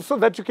in so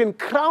that you can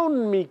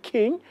crown me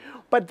king,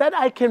 but that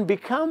I can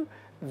become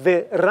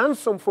the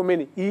ransom for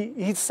many.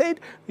 He said,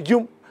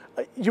 you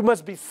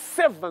must be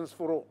servants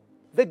for all.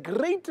 The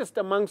greatest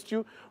amongst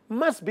you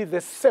must be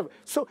the servant.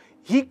 So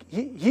he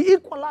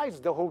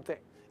equalized the whole thing.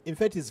 In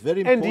fact, it's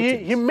very important.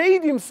 And he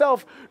made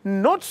himself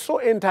not so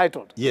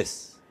entitled.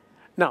 Yes.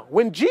 Now,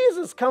 when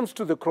Jesus comes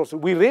to the cross,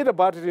 we read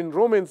about it in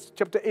Romans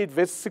chapter 8,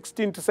 verse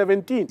 16 to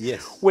 17.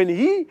 Yes. When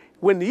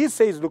he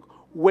says, look,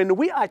 when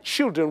we are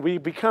children, we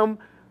become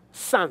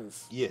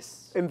sons.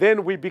 Yes. And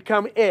then we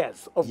become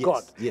heirs of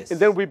God. Yes. And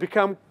then we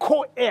become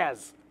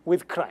co-heirs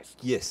with Christ.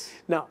 Yes.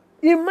 Now,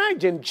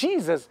 imagine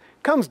Jesus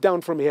comes down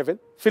from heaven,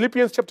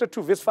 Philippians chapter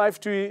 2, verse 5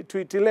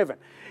 to 11.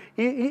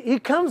 He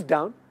comes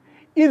down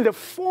in the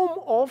form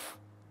of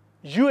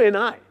you and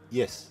I.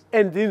 Yes.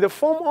 And in the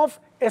form of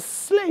a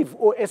slave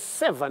or a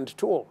servant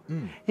to all.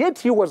 Yet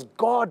he was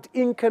God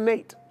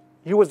incarnate.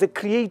 He was the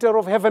creator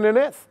of heaven and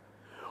earth.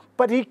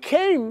 But he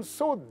came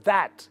so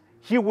that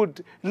he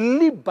would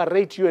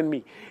liberate you and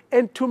me,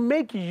 and to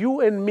make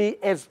you and me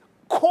as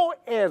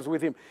co-heirs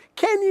with him.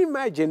 Can you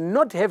imagine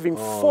not having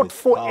fought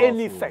for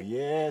anything?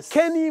 Yes.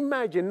 Can you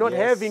imagine not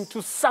having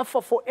to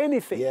suffer for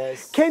anything?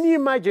 Yes. Can you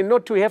imagine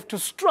not to have to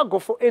struggle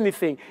for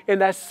anything?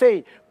 And I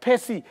say,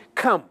 Percy,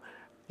 come.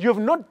 You've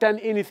not done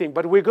anything,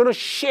 but we're going to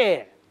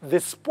share the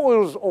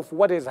spoils of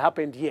what has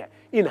happened here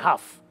in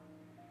half.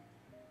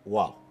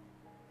 Wow.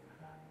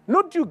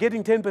 Not you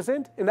getting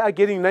 10% and I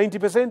getting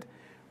 90%.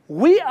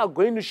 We are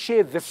going to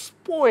share the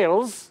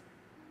spoils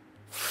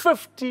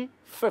 50-50.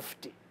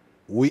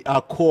 We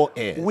are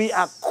co-heirs. We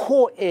are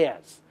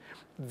co-heirs.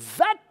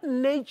 That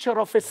nature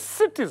of a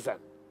citizen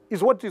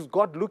is what is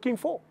God looking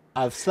for.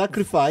 I've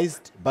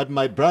sacrificed, but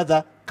my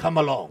brother, come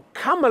along.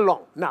 Come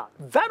along. Now,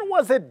 that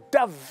was a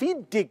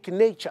Davidic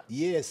nature.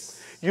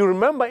 Yes. You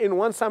remember in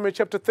 1 Samuel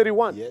chapter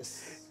 31,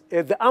 Yes.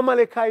 The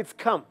Amalekites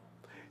come.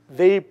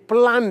 They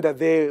plunder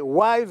their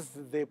wives,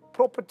 their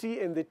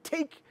property, and they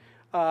take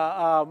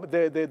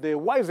the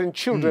wives and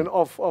children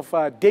of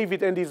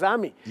David and his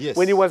army. Yes.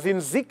 When he was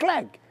in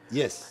Ziklag.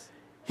 Yes.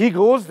 He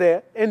goes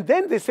there, and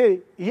then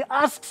he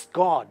asks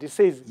God, he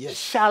says, Yes.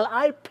 shall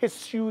I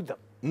pursue them?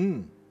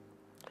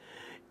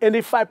 And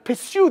if I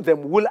pursue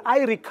them, will I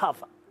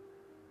recover?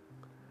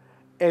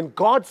 And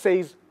God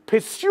says,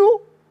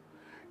 pursue,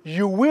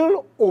 you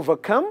will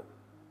overcome,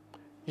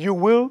 you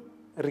will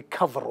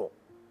recover all.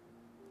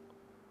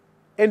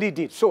 And he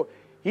did. So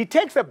he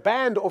takes a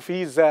band of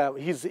his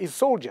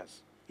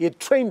soldiers. He had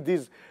trained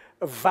these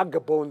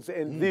vagabonds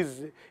and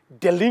these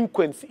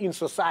delinquents in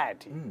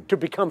society to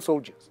become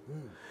soldiers.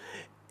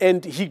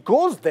 And he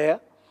goes there,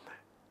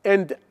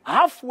 and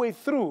halfway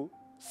through,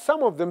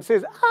 some of them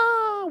says,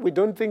 we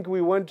don't think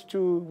we want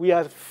to, we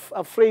are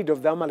afraid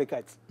of the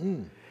Amalekites.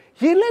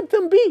 He let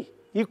them be.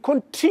 He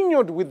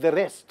continued with the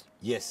rest.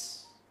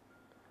 Yes.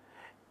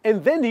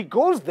 And then he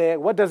goes there.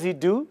 What does he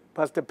do,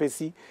 Pastor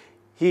Percy?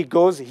 He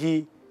goes,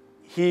 he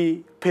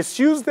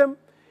pursues them,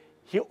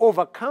 he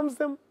overcomes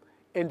them,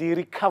 and he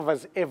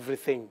recovers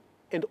everything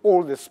and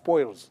all the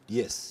spoils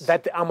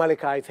that the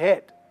Amalekites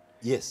had.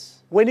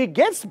 Yes. When he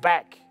gets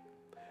back,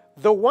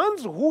 the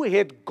ones who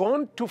had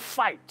gone to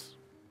fight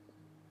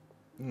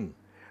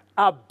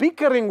are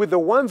bickering with the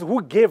ones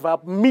who gave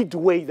up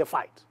midway the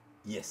fight.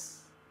 Yes.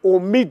 Or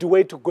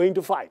midway to going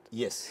to fight.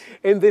 Yes.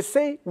 And they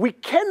say, we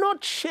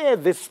cannot share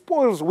the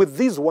spoils with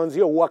these ones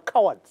here who are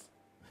cowards.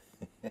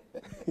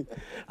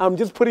 I'm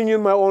just putting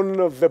in my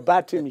own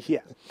verbatim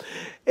here.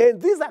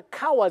 And these are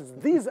cowards.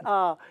 These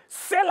are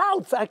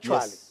sellouts, actually.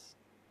 Yes.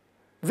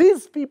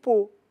 These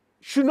people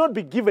should not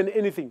be given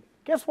anything.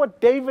 Guess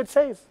what David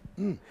says?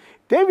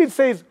 David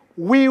says,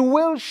 we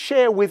will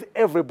share with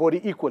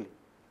everybody equally.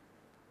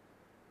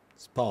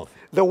 It's powerful.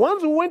 The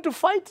ones who went to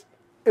fight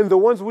and the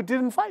ones who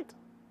didn't fight.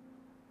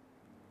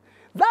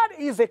 That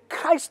is a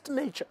Christ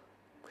nature.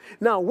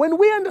 Now, when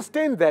we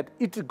understand that,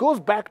 it goes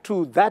back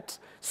to that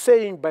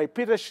saying by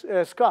Peter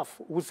Scaff,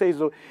 who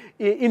says,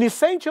 in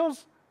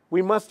essentials,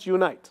 we must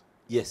unite.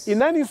 Yes. In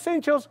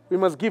non-essentials, we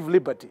must give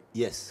liberty.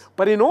 Yes.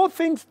 But in all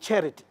things,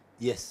 charity.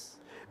 Yes.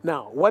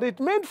 Now, what it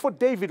meant for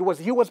David was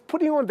he was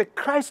putting on the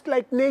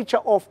Christ-like nature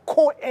of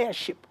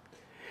co-heirship.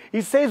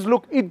 He says,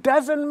 look, it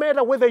doesn't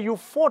matter whether you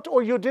fought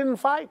or you didn't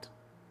fight.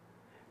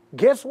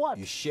 Guess what?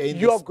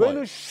 You are going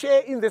to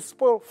share in the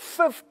spoil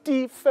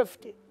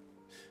 50-50.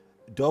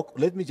 Doc,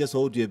 let me just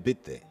hold you a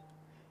bit there.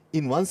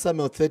 In 1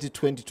 Samuel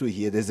 30:22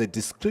 here, there's a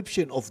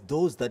description of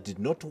those that did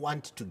not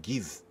want to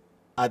give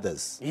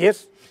others.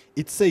 Yes.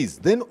 It says,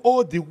 then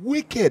all the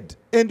wicked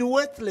and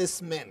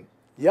worthless men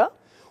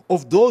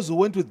of those who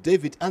went with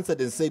David answered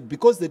and said,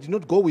 because they did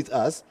not go with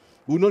us,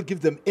 we will not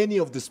give them any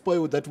of the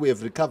spoil that we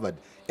have recovered,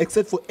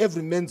 except for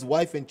every man's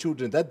wife and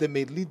children, that they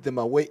may lead them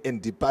away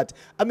and depart.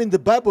 I mean, the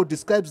Bible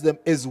describes them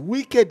as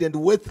wicked and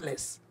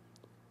worthless.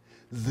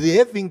 They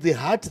having the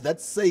heart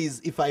that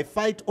says, if I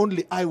fight,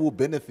 only I will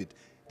benefit.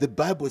 The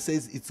Bible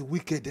says it's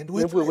wicked and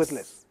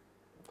worthless.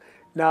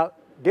 Now,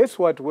 guess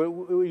what?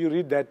 When you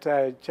read that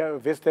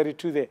verse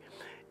 32 there,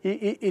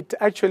 it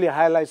actually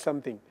highlights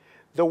something.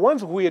 The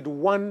ones who had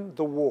won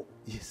the war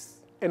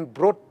and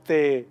brought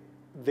the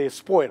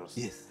spoils,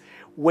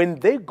 when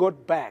they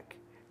got back,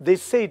 they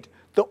said,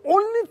 the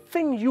only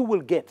thing you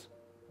will get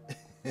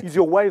is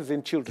your wives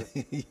and children.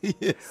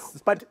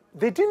 But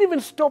they didn't even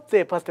stop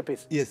there, Pastor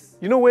Pace.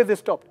 You know where they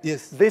stopped?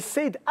 They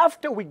said,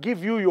 after we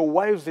give you your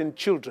wives and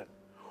children,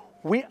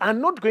 we are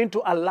not going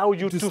to allow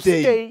you to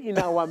stay in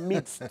our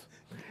midst.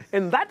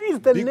 And that is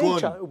the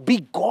nature.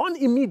 Be gone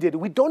immediately.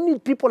 We don't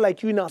need people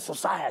like you in our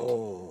society.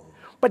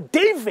 But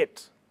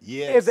David,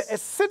 as a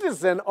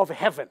citizen of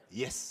heaven,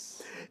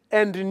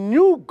 and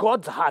knew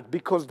God's heart,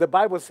 because the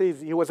Bible says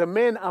he was a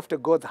man after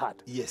God's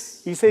heart. He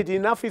said,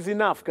 enough is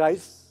enough,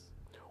 guys.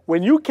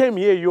 When you came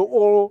here, you're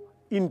all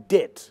in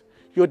debt.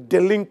 You're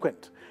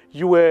delinquent.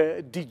 You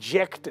were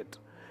dejected.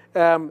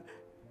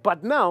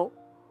 But now,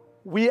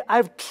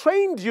 I've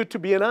trained you to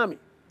be an army.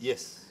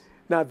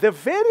 Now, the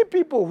very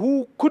people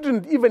who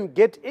couldn't even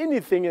get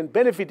anything and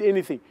benefit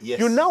anything,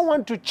 you now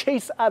want to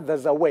chase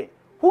others away.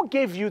 Who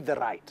gave you the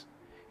right?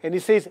 And he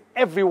says,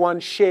 everyone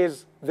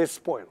shares the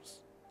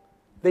spoils.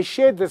 They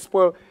shared the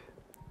spoil.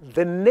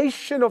 The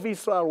nation of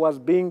Israel was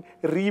being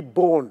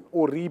reborn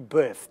or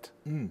rebirthed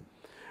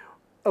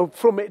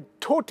from a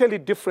totally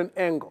different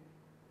angle.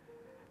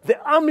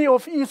 The army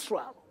of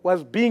Israel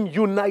was being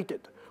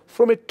united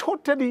from a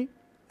totally,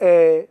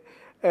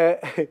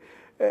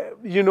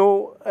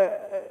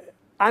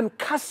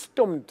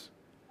 unaccustomed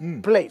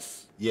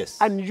place,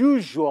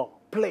 unusual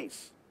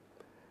place.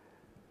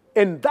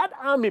 And that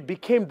army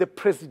became the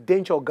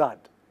presidential guard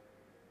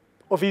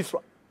of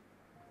Israel.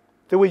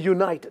 They were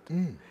united.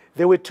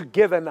 They were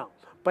together now.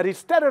 But it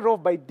started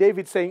off by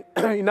David saying,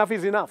 enough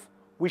is enough.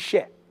 We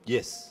share.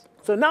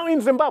 So now in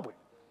Zimbabwe,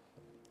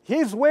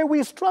 here's where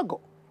we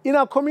struggle. In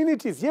our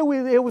communities, here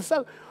we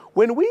struggle.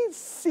 When we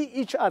see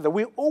each other,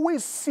 we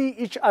always see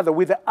each other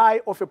with the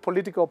eye of a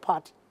political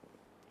party.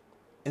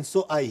 And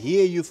so I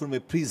hear you from a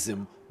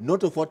prism,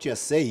 not of what you're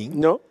saying,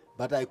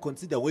 but I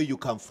consider where you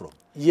come from.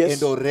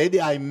 And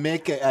already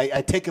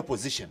I take a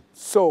position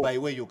by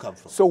where you come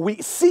from. So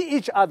we see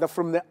each other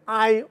from the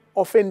eye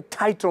of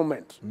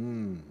entitlement.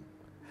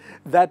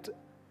 That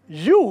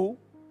you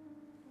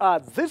are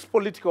this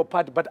political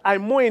party, but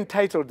I'm more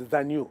entitled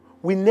than you.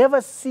 We never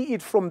see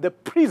it from the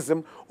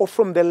prism or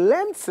from the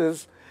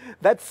lenses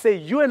that say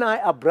you and I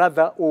are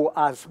brother or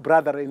as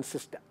brother and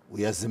sister.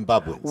 We are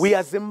Zimbabweans. We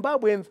are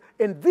Zimbabweans,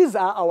 and these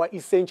are our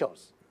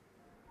essentials.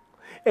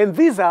 And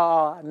these are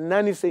our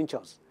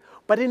non-essentials.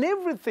 But in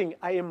everything,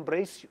 I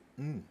embrace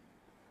you.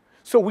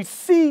 So we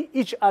see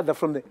each other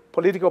from the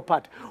political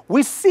party.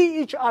 We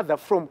see each other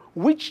from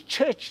which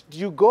church do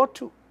you go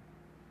to.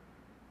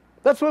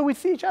 That's where we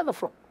see each other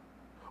from.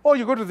 Or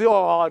you go to the,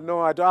 oh,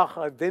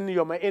 no, then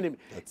you're my enemy.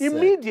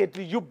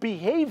 Immediately, you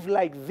behave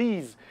like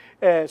these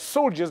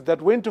soldiers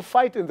that went to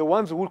fight and the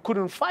ones who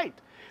couldn't fight.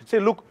 Say,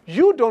 look,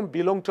 you don't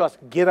belong to us.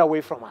 Get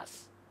away from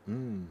us.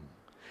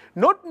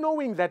 Not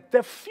knowing that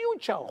the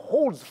future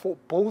holds for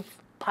both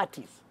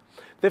parties.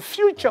 The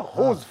future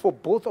holds for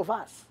both of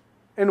us.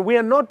 And we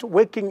are not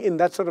working in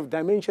that sort of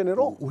dimension at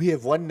all. We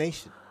have one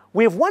nation.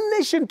 We have one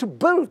nation to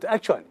build,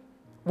 actually.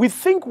 We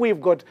think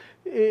we've got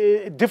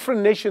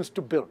different nations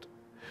to build.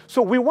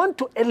 So we want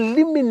to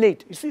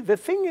eliminate. You see, the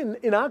thing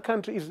in our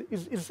country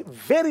is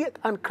very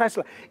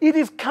unchristlike. It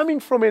is coming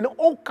from an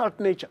occult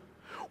nature.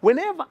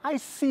 Whenever I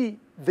see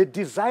the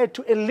desire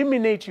to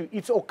eliminate you,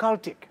 it's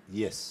occultic.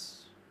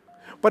 Yes.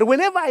 But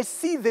whenever I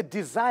see the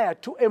desire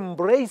to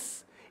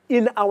embrace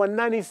in our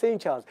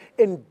non-essentials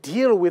and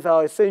deal with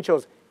our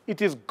essentials,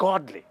 it is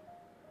godly.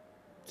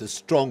 It's a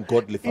strong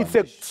godly foundation.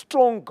 It's a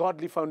strong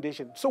godly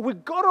foundation. So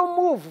we've got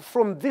to move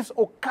from this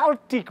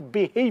occultic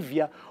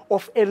behavior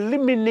of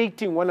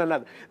eliminating one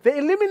another. The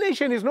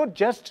elimination is not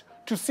just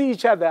to see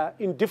each other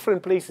in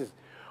different places,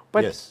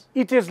 but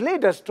it has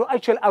led us to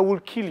actually, I will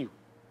kill you.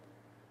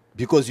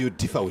 Because you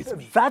differ with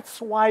me.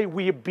 That's why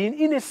we have been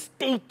in a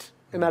state,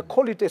 and I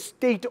call it a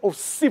state of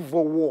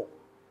civil war.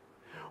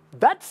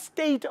 That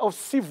state of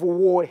civil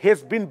war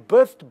has been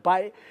birthed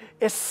by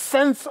a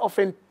sense of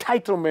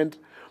entitlement.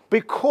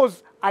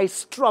 Because I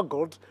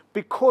struggled,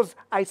 because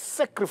I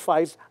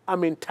sacrificed,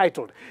 I'm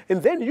entitled.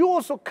 And then you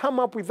also come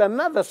up with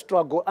another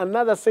struggle,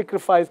 another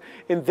sacrifice,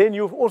 and then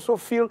you also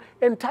feel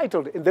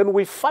entitled. And then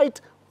we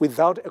fight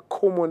without a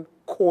common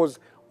cause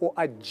or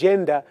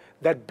agenda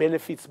that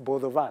benefits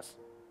both of us.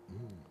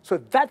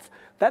 So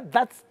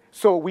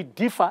so we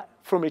differ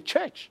from a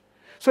church.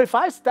 So if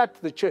I start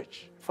the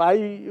church, if I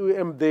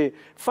am the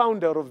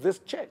founder of this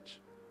church,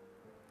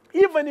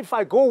 even if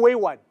I go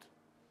wayward,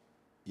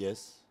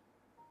 yes,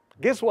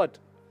 guess what?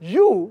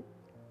 You,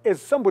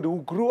 as somebody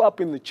who grew up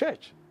in the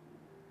church,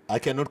 I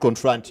cannot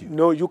confront you.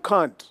 No, you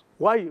can't.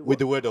 Why? With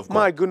the word of God.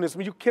 My goodness,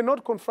 you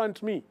cannot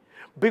confront me.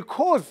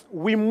 Because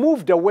we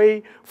moved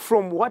away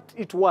from what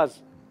it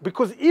was.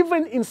 Because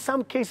even in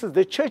some cases,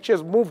 the church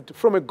has moved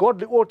from a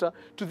godly altar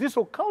to this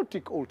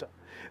occultic altar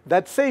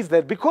that says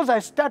that because I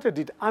started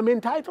it, I'm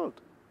entitled.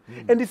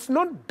 And it's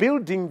not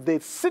building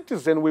the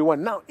citizen we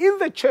want. Now, in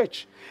the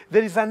church,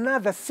 there is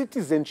another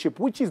citizenship,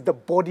 which is the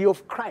body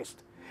of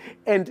Christ.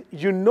 And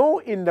you know,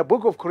 in the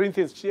book of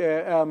Corinthians,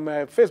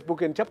 first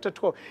book in chapter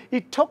 12,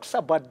 it talks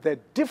about the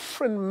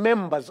different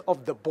members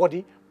of the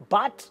body,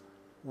 but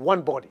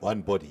one body.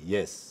 One body,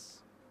 yes.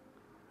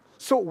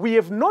 So we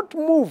have not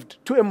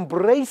moved to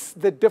embrace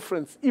the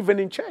difference even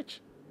in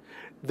church.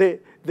 The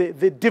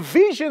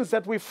divisions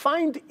that we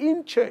find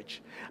in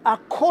church are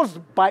caused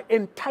by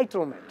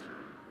entitlement.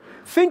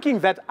 Thinking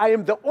that I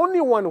am the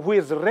only one who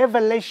has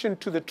revelation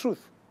to the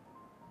truth.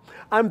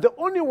 I'm the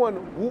only one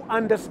who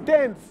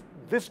understands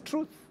this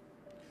truth.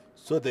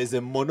 So there's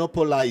a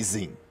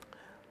monopolizing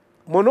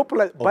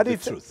but the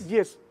it's truth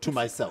yes to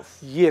myself.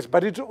 Yes,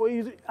 but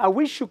I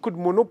wish you could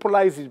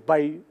monopolize it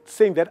by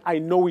saying that I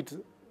know it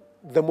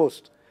the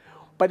most.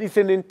 But it's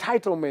an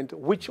entitlement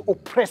which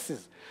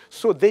oppresses.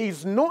 So there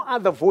is no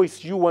other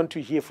voice you want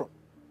to hear from.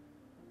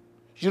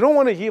 You don't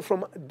want to hear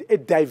from a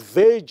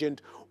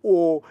divergent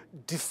or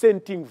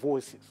dissenting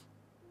voices.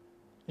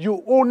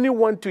 You only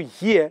want to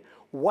hear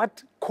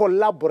what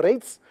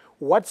collaborates,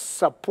 what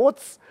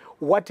supports,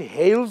 what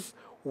hails,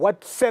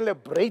 what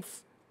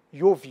celebrates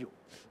your view.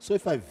 So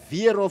if I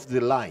veer off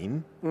the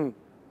line,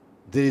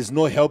 there is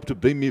no help to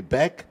bring me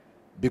back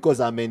because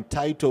I'm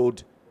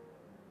entitled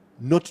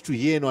not to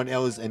hear anyone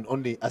else and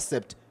only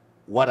accept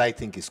what I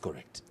think is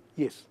correct.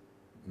 Yes.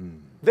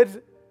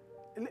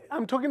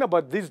 I'm talking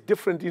about these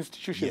different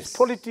institutions,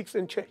 politics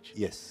and church.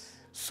 Yes.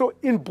 So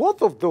in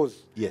both of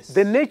those,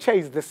 the nature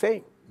is the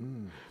same.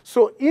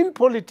 So in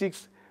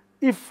politics,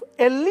 if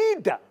a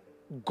leader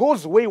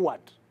goes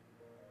wayward,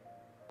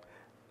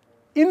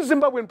 in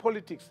Zimbabwean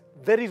politics,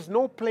 there is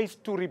no place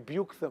to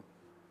rebuke them.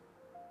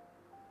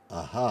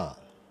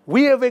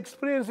 We have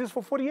experienced this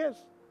for 40 years.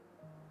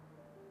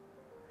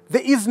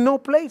 There is no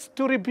place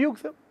to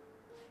rebuke them.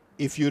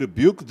 If you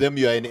rebuke them,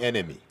 you are an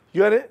enemy.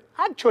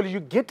 Actually, you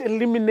get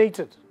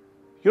eliminated.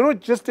 You're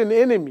not just an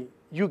enemy.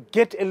 You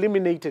get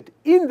eliminated.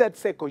 In that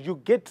circle,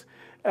 you get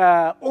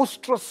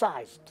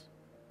ostracized.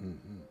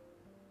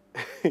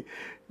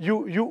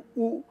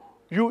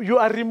 You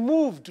are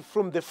removed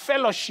from the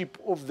fellowship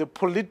of the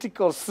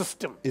political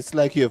system. It's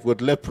like you have got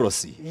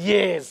leprosy.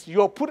 Yes,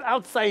 you are put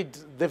outside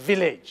the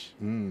village.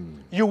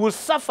 You will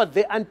suffer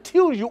there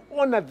until you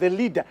honor the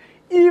leader,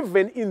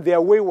 even in their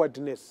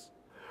waywardness.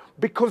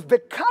 Because the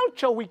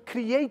culture we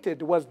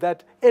created was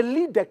that a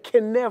leader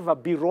can never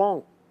be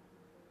wrong.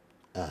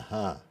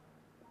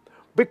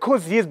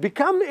 Because he has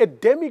become a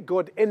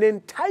demigod and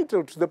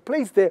entitled to the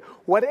place there,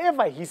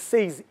 whatever he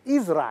says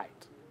is right.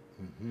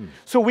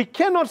 So we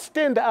cannot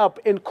stand up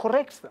and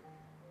correct them.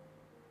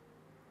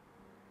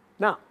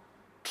 Now,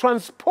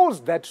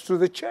 transpose that to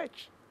the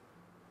church.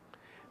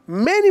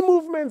 Many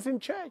movements in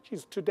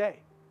churches today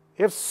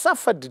have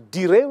suffered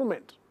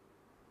derailment,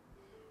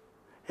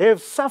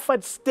 have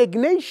suffered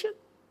stagnation,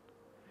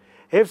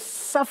 have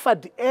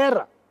suffered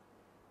error,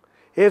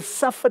 have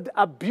suffered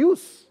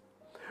abuse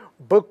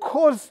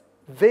because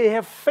they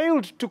have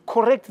failed to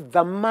correct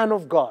the man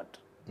of God,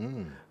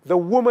 the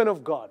woman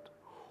of God,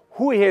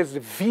 who has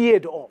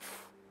veered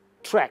off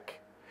track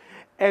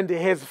and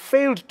has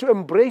failed to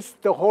embrace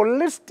the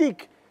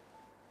holistic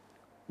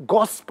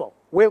gospel,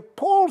 where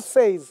Paul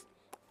says,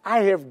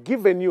 I have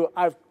given you,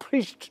 I've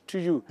preached to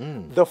you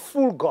the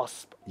full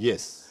gospel.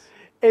 Yes.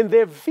 And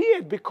they've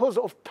veered because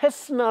of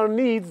personal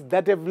needs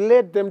that have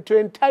led them to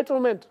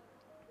entitlement.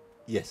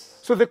 Yes.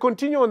 So they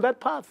continue on that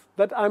path,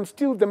 that I'm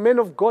still the man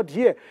of God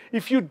here.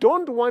 If you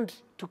don't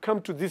want to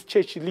come to this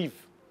church,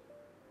 leave.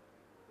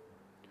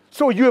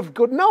 So you have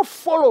got now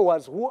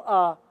followers who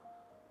are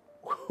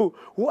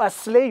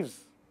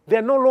slaves. They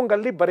are no longer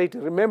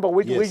liberated. Remember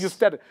where you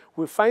started.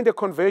 We find a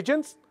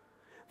convergence.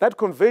 That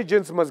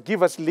convergence must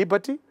give us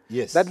liberty.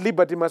 Yes. That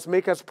liberty must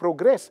make us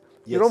progress.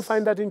 You Yes. don't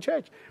find that in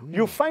church.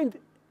 You find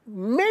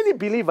many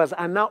believers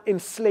are now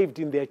enslaved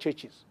in their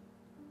churches.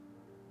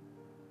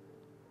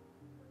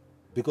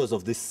 Because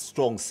of this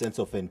strong sense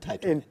of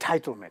entitlement.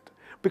 Entitlement.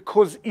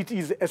 Because it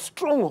is a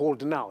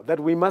stronghold now that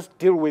we must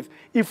deal with.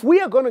 If we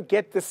are going to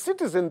get the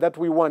citizen that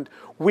we want,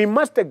 we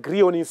must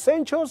agree on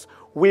essentials,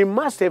 we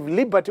must have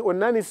liberty on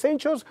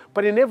non-essentials,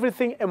 but in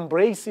everything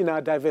embracing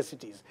our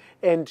diversities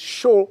and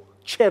show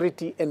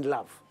charity and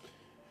love.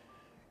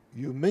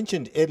 You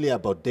mentioned earlier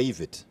about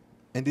David,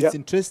 and it's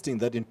interesting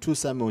that in 2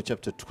 Samuel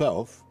chapter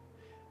 12,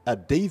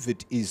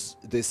 David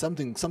there's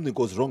something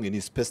goes wrong in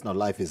his personal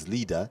life as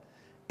leader,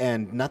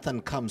 and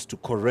Nathan comes to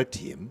correct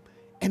him,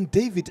 and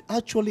David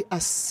actually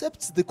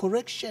accepts the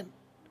correction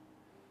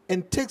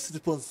and takes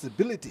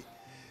responsibility.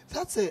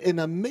 That's an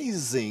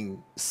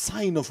amazing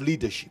sign of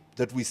leadership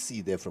that we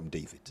see there from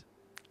David.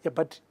 Yeah,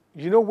 but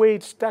you know where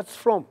it starts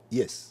from?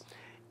 Yes.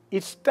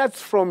 It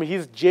starts from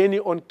his journey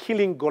on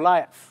killing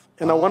Goliath.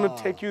 And I want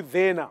to take you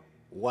there now.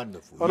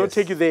 Wonderful. I want to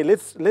take you there.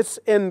 Let's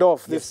end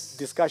off this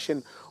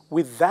discussion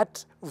with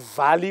that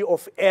Valley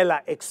of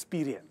Elah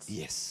experience.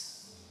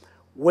 Yes.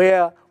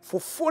 Where for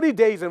 40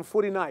 days and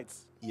 40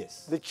 nights,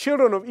 Yes. the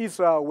children of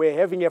Israel were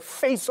having a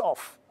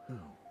face-off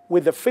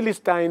with the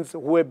Philistines who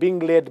were being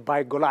led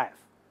by Goliath.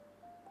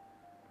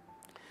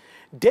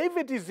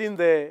 David is in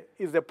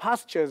the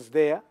pastures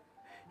there,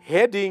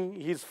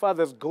 heading his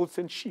father's goats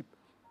and sheep,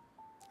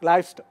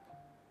 livestock.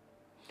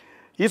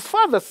 His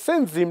father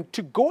sends him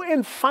to go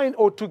and find,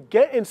 or to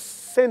get and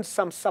send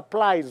some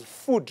supplies,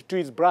 food to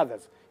his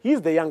brothers.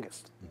 He's the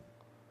youngest.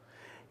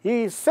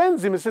 He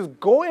sends him and says,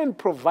 go and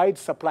provide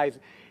supplies.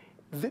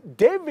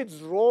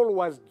 David's role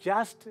was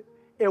just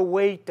a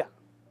waiter.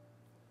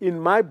 In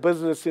my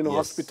business in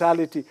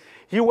hospitality,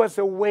 he was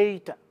a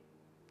waiter.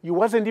 He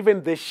wasn't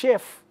even the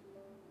chef.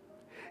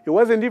 He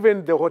wasn't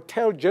even the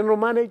hotel general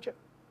manager.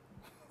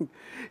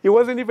 He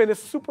wasn't even a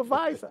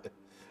supervisor.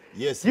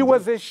 Yes. He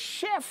was a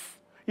chef.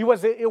 He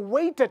was a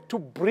waiter to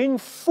bring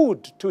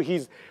food to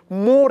his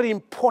more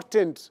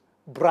important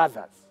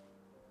brothers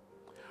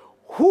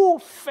who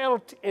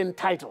felt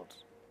entitled.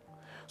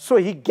 So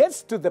he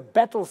gets to the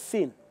battle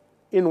scene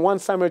in 1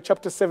 Samuel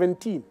chapter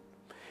 17.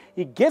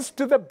 He gets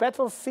to the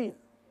battle scene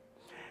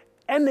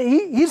and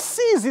he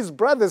sees his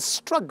brothers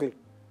struggling.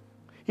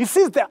 He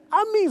sees the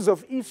armies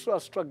of Israel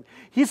struggling.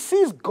 He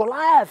sees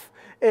Goliath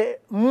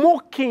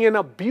mocking and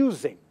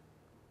abusing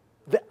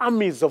the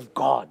armies of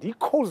God. He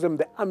calls them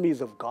the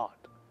armies of God.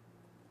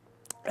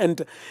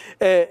 And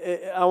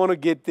I want to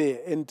get there.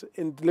 And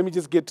let me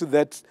just get to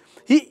that.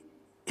 He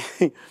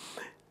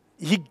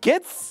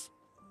gets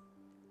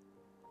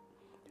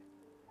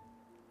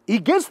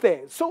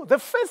there. So the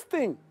first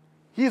thing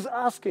he's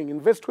asking in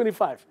verse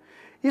 25,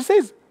 he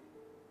says,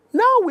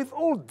 now with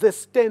all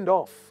this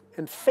standoff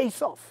and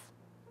face off,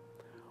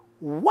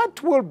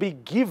 what will be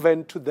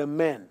given to the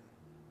man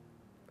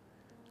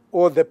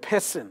or the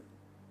person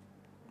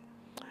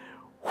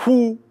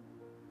who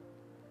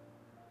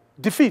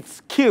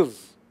defeats,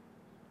 kills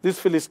this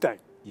Philistine?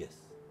 Yes.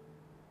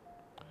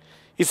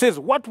 He says,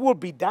 what will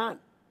be done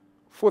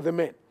for the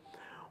man?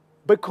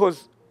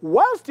 Because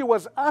whilst he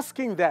was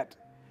asking that,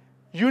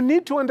 you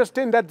need to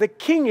understand that the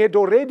king had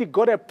already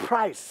got a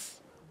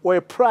price or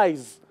a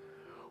prize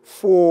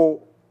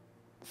for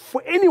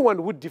anyone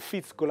who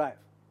defeats Goliath.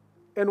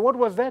 And what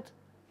was that?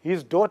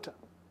 His daughter.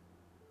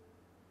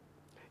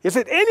 He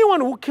said,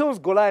 anyone who kills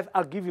Goliath,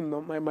 I'll give him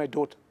my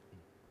daughter.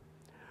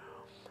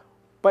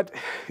 But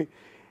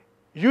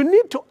you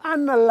need to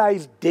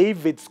analyze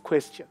David's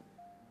question.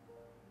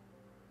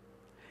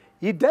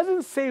 He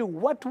doesn't say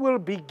what will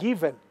be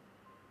given.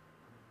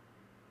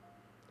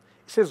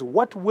 He says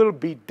what will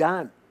be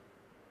done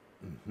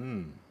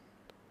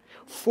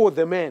for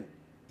the man.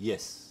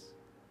 Yes.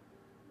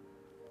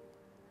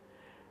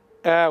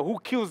 who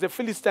kills the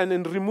Philistine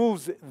and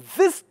removes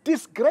this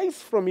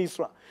disgrace from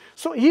Israel.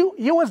 So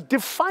he was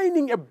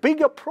defining a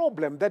bigger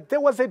problem, that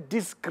there was a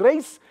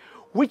disgrace,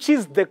 which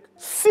is the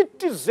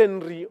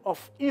citizenry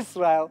of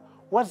Israel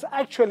was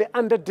actually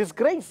under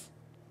disgrace.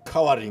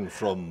 Cowering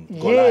from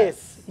Goliath.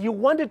 Yes, he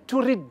wanted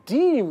to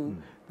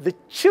redeem the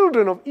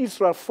children of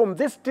Israel from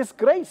this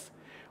disgrace,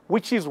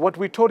 which is what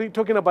we're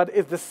talking about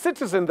is the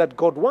citizen that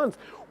God wants.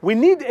 We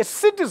need a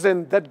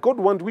citizen that God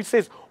wants, which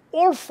says,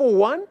 all for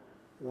one,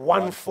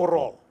 one for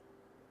all.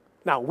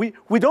 Now, we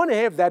don't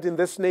have that in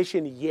this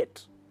nation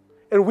yet,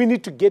 and we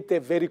need to get there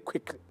very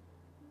quickly.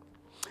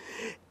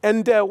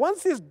 And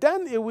once he's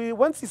done,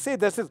 once he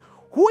said that, says,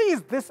 who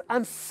is this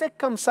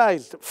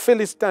uncircumcised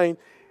Philistine?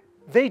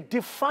 They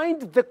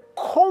defined the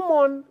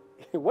common,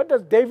 what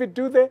does David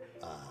do there?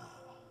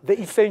 The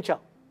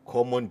essential.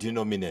 Common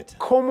denominator.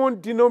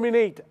 Common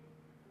denominator.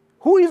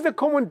 Who is the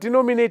common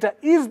denominator?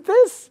 Is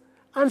this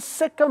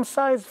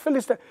uncircumcised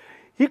Philistine?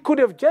 He could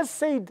have just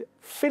said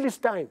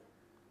Philistine.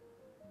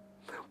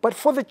 But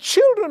for the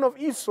children of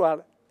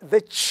Israel,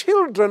 the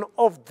children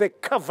of the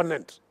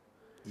covenant,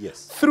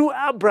 yes, through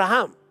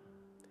Abraham,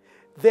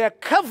 their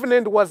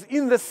covenant was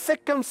in the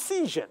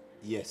circumcision.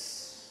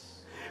 Yes.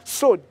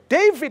 So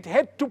David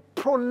had to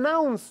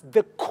pronounce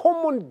the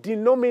common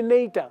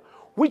denominator,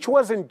 which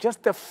wasn't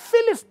just a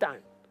Philistine.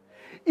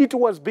 It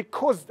was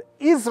because the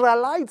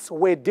Israelites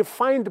were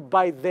defined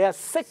by their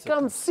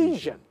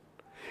circumcision,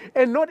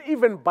 and not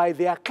even by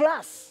their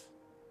class,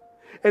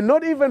 and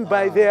not even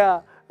by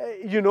their,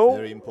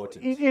 very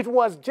important. It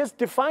was just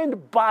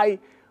defined by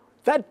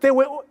that they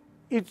were,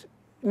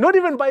 not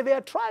even by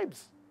their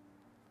tribes.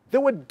 They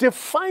were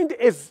defined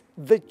as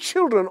the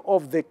children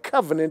of the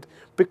covenant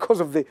because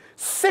of the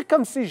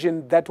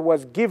circumcision that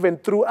was given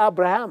through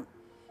Abraham.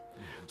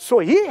 So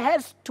he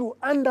has to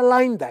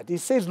underline that. He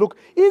says, look,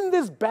 in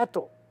this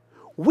battle,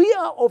 we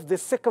are of the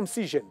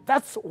circumcision.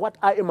 That's what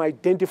I am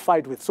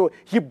identified with. So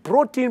he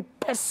brought in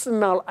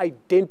personal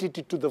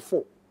identity to the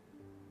fore.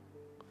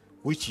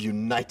 Which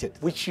united.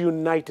 Which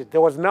united.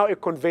 There was now a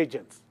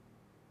convergence.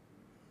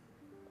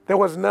 There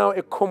was now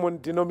a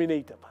common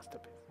denominator, Pastor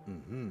Ben.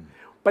 Mm-hmm.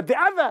 But the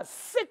other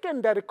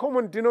secondary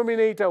common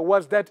denominator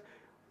was that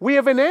we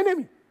have an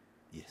enemy.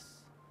 Yes.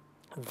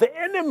 The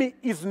enemy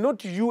is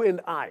not you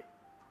and I.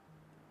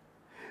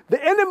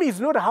 The enemy is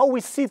not how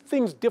we see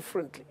things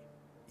differently.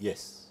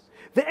 Yes.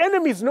 The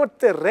enemy is not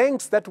the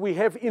ranks that we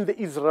have in the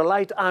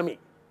Israelite army.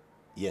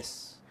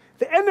 Yes.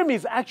 The enemy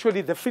is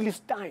actually the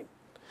Philistine.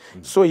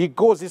 Mm-hmm. So he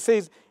goes, he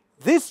says,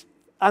 this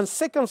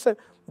uncircumcised,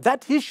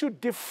 that he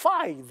should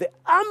defy the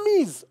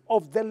armies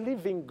of the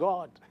living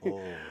God. Oh.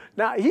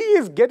 Now, he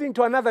is getting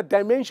to another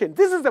dimension.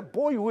 This is a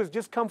boy who has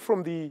just come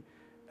from the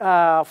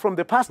pastures. From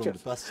the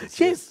pastures,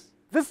 yes.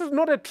 This is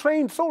not a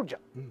trained soldier.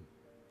 Mm.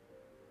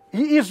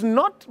 He is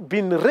not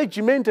been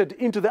regimented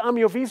into the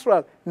army of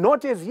Israel,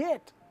 not as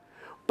yet.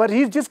 But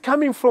he's just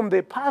coming from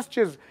the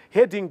pastures,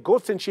 heading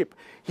goats and sheep.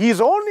 His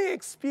only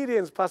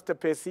experience, Pastor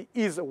Percy,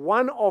 is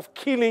one of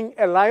killing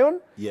a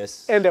lion,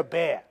 yes, and a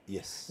bear.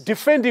 Yes.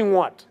 Defending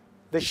what?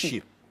 The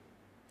sheep.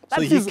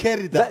 So he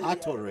carried the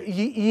heart already.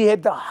 He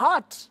had the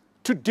heart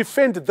to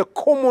defend the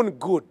common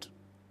good.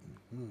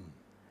 Mm-hmm.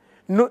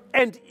 No,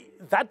 and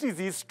that is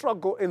his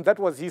struggle, and that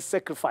was his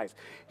sacrifice.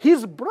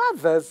 His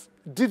brothers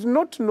did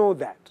not know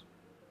that.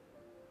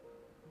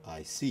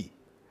 I see.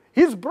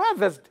 His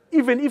brothers,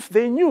 even if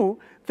they knew,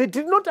 they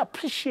did not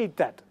appreciate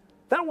that.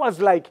 That was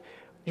like,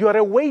 you're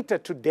a waiter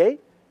today,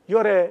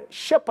 you're a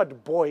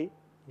shepherd boy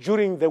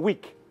during the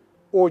week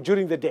or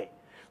during the day.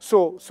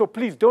 So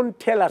please don't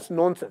tell us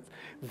nonsense.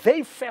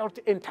 They felt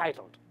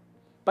entitled.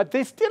 But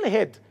they still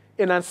had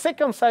an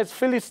uncircumcised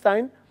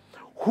Philistine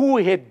who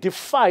had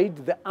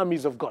defied the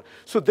armies of God.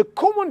 So the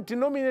common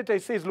denominator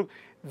says, look,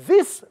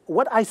 this,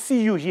 what I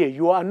see you here,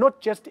 you are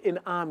not just an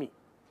army.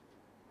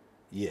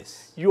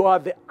 Yes. You are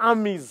the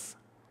armies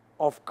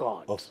of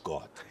God. Of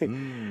God.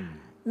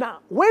 Now,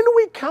 when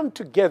we come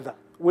together,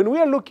 when we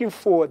are looking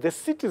for the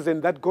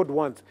citizen that God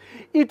wants,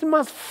 it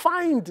must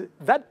find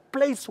that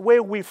place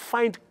where we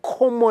find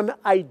common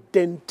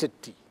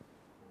identity.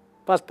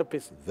 Pastor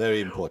Percy.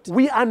 Very important.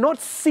 We are not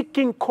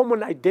seeking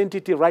common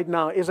identity right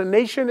now as a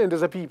nation and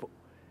as a people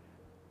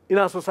in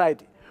our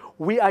society.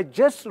 We are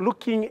just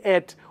looking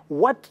at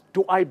what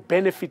do I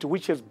benefit,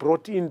 which has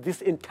brought in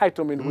this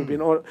entitlement we've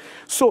been on.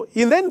 So,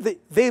 and then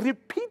they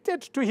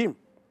repeated to him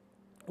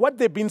what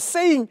they've been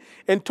saying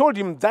and told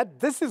him that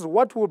this is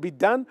what will be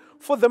done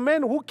for the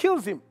man who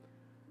kills him.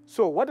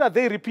 So what are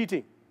they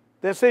repeating?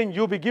 They're saying,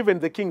 you'll be given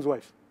the king's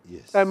wife.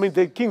 Yes. I mean,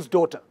 the king's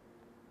daughter.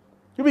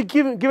 You'll be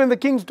given the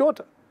king's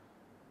daughter.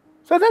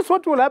 So that's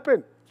what will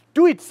happen.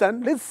 Do it,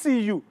 son. Let's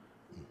see you.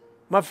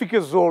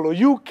 Mafike Zolo,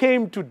 you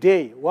came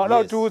today.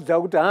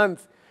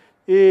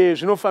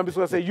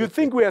 You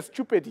think we are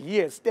stupid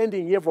here,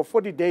 standing here for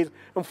 40 days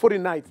and 40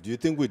 nights. Do you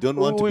think we don't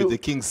want to be the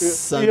king's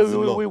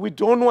sons-in-law? We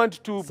don't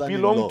want to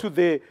belong to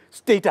the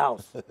state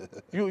house.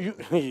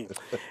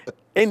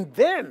 And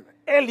then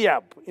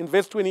Eliab, in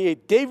verse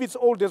 28, David's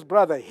oldest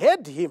brother,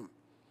 heard him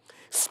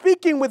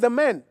speaking with the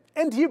man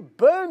And he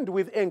burned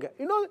with anger.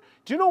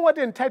 Do you know what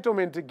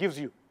entitlement gives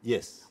you?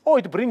 Yes. Oh,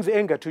 it brings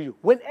anger to you.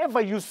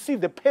 Whenever you see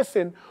the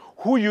person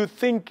who you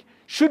think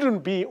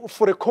shouldn't be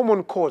for a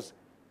common cause,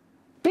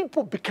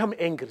 people become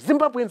angry.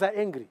 Zimbabweans are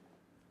angry.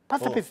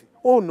 Pastor Pesi,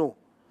 oh no.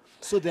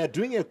 So they are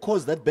doing a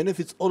cause that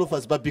benefits all of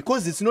us, but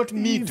because it's not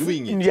me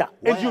doing it. Yeah,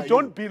 why and you are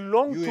don't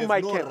belong you to have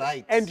my no camp.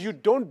 rights. And you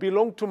don't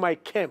belong to my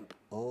camp.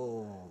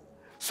 Oh.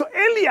 So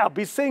Eliab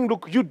is saying,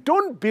 look, you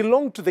don't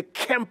belong to the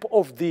camp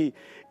of the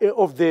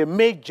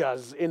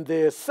majors and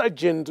the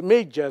sergeant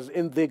majors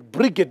and the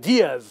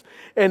brigadiers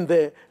and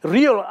the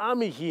real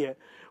army here.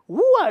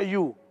 Who are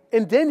you?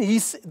 And then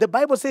the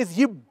Bible says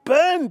he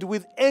burned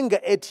with anger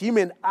at him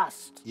and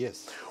asked,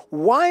 Yes.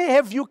 why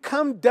have you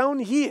come down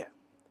here?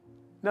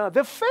 Now,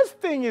 the first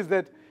thing is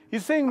that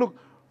he's saying, look,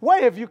 why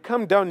have you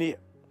come down here?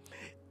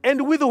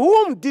 And with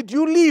whom did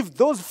you leave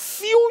those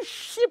few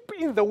sheep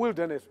in the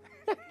wilderness?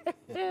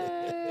 We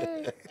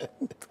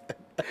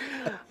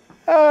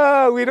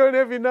don't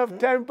have enough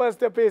time,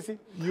 Pastor Pesi.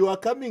 You are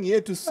coming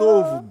here to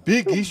solve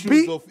big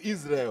issues of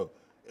Israel.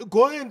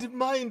 Go and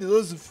mind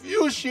those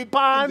few sheep in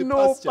the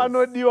pastures.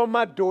 Panodiwa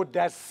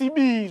madoda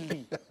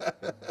sibili.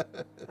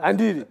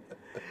 And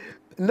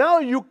now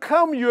you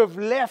come, you have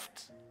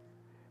left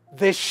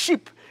the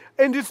sheep.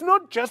 And it's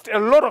not just a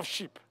lot of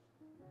sheep.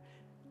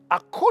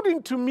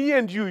 According to me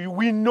and you,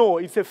 we know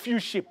it's a few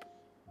sheep.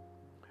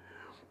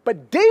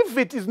 But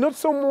David is not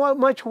so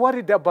much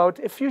worried about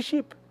a few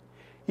sheep.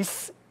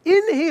 He's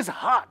in his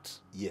heart.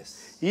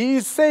 Yes. He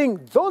is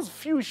saying, those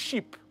few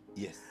sheep,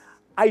 Yes.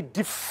 I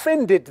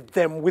defended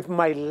them with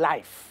my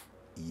life.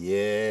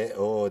 Yeah.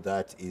 Oh,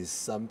 that is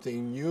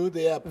something new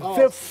there.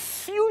 The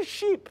few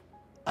sheep,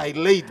 I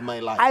laid my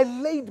life. I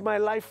laid my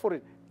life for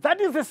it. That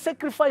is the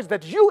sacrifice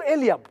that you,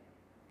 Eliab,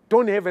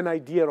 don't have an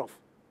idea of.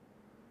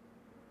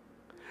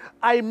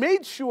 I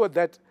made sure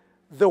that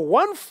the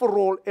one for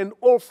all and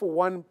all for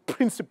one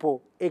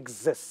principle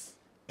exists.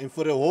 And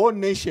for the whole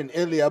nation,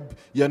 Eliab,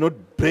 you're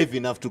not brave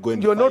enough to go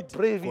and You're fight not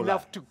brave Goliath.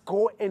 enough to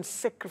go and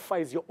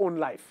sacrifice your own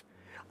life.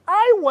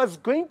 I was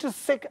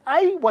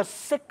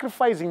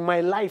sacrificing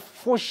my life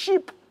for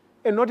sheep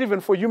and not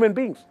even for human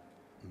beings.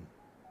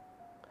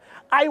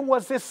 I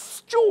was a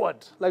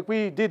steward, like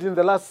we did in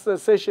the last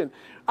session.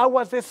 I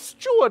was a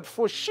steward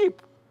for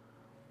sheep.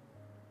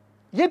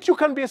 Yet you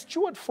can be a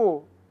steward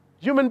for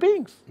human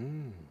beings.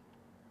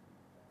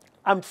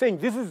 I'm saying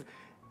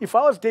if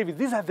I was David,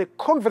 these are the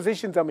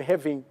conversations I'm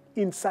having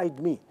inside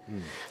me.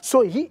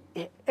 So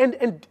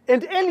and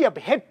Eliab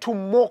had to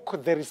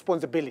mock the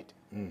responsibility.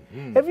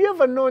 Have you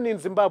ever known in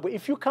Zimbabwe,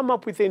 if you come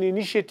up with an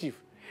initiative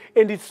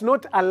and it's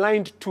not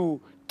aligned to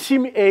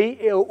Team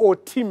A or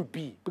Team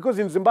B, because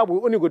in Zimbabwe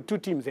we only got two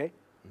teams,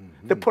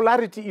 the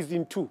polarity is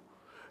in two.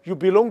 You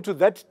belong to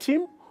that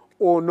team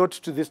or not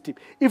to this team.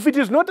 If it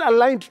is not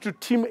aligned to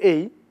Team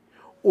A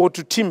or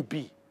to Team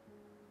B,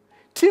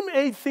 Team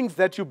A thinks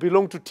that you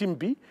belong to Team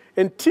B,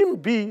 and Team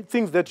B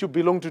thinks that you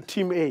belong to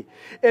Team A.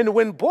 And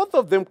when both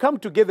of them come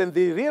together and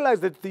they realize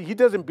that he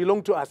doesn't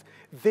belong to us,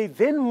 they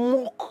then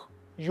mock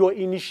your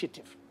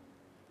initiative.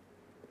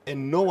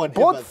 And no one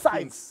Both ever sides.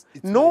 thinks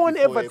it's No one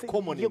maybe for ever a thinks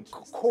common your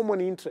interest.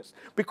 common interest.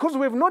 Because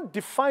we have not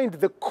defined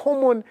the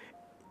common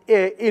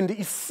and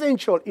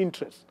essential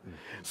interest.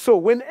 So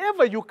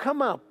whenever you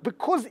come up,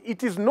 because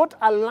it is not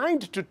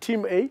aligned to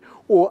Team A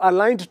or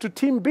aligned to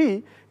Team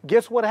B,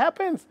 guess what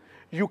happens?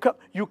 You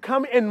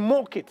come and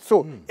mock it.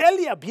 So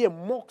Eliab here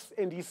mocks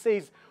and he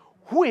says,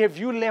 who have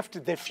you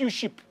left the few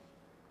sheep?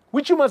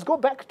 Which you must go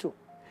back to.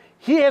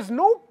 He has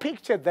no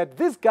picture that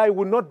this guy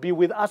would not be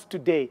with us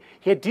today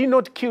had he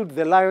not killed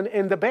the lion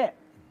and the bear.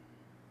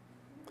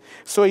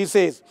 So he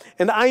says,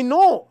 and I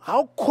know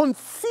how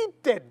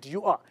conceited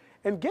you are.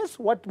 And guess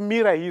what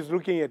mirror he's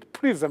looking at?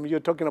 Prism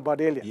you're talking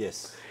about earlier.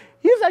 Yes.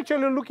 He's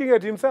actually looking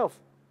at himself.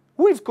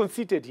 Who is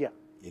conceited here?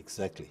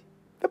 Exactly.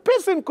 The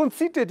person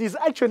conceited is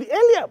actually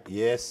Eliab.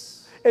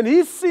 Yes. And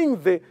he's seeing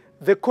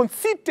the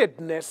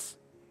conceitedness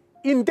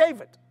in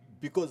David.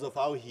 Because of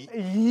how he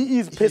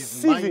is his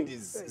perceiving. mind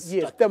is Yes,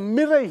 structured, the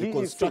mirror the he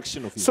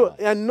construction is of his So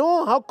mind. I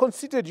know how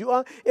conceited you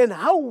are and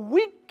how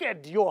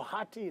wicked your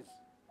heart is.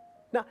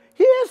 Now,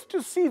 he has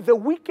to see the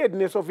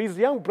wickedness of his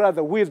young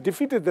brother who has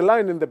defeated the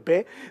lion and the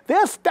bear. They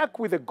are stuck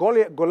with a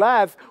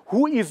Goliath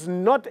who is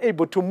not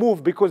able to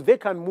move because they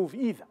can't move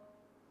either.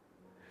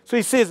 So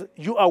he says,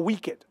 you are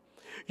wicked.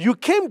 You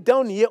came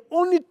down here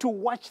only to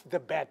watch the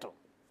battle.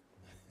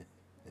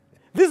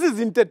 This is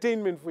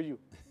entertainment for you.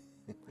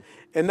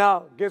 And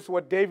now, guess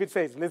what David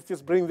says? Let's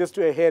just bring this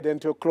to a head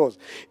and to a close.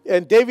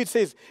 And David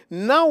says,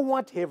 now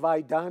what have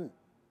I done?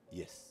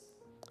 Yes.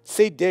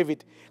 Say,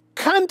 David,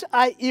 can't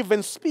I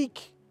even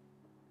speak?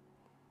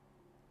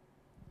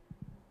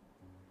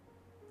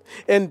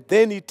 And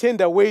then he turned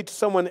away to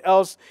someone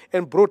else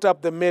and brought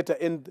up the matter.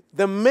 And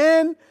the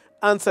man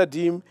answered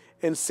him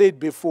and said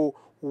before,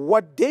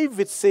 what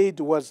David said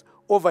was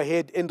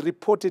overheard and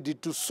reported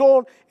it to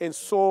Saul, and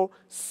Saul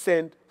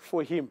sent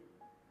for him.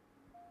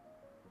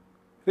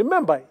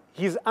 Remember,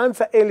 his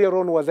answer earlier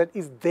on was that,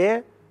 is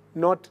there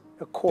not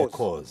a cause? A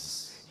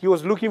cause. He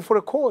was looking for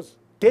a cause.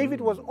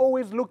 David was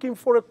always looking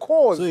for a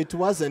cause. So it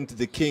wasn't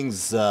the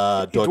king's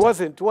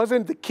daughter. It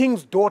wasn't the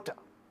king's daughter.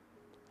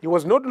 He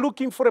was not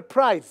looking for a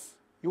prize.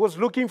 He was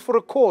looking for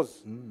a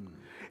cause.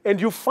 And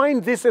you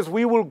find this as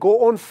we will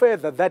go on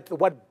further, that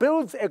what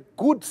builds a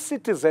good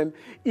citizen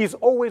is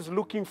always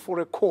looking for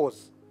a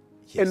cause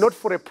and not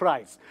for a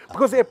prize.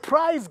 Because a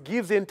prize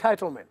gives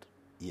entitlement.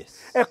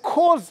 Yes. A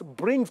cause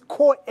brings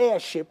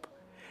co-heirship.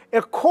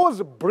 A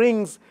cause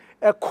brings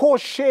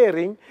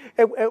co-sharing.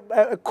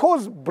 A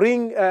cause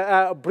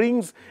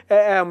brings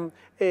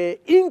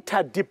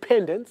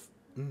interdependence.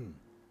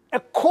 A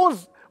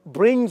cause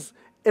brings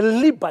a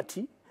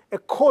liberty. A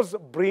cause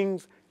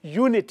brings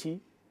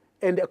unity.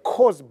 And a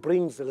cause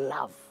brings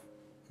love.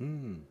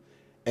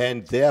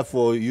 And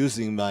therefore,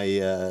 using my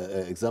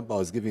example I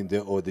was giving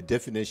there, or the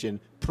definition,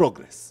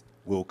 progress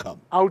will come.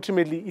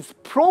 Ultimately, it's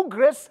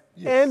progress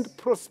and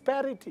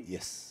prosperity.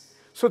 Yes.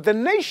 So the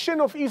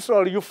nation of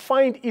Israel, you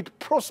find it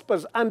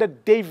prospers under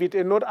David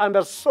and not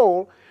under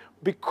Saul,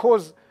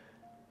 because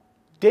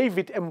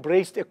David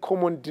embraced a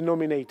common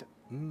denominator.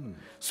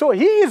 So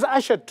he is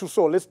ushered to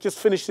Saul. Let's just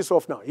finish this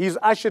off now. He is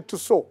ushered to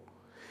Saul.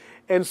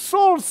 And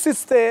Saul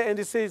sits there and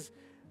he says,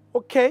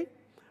 okay.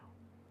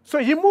 So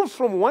he moves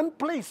from one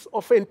place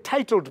of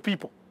entitled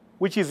people,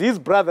 which is his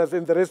brothers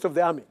and the rest of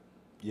the army,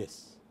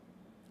 Yes.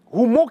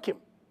 who mock him.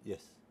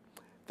 Yes.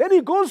 Then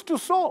he goes to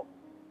Saul.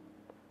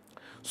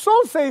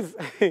 Saul says,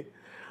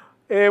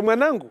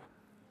 Manangu,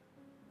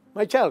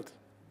 my child,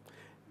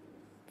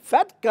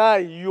 that guy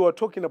you are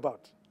talking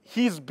about,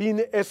 he's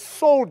been a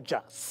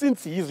soldier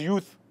since his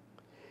youth.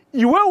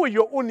 You were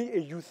you're only a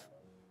youth.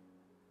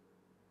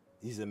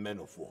 He's a man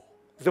of war.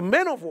 He's a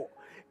man of war.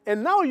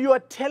 And now you are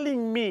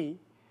telling me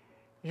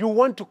you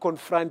want to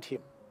confront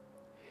him.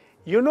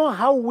 You know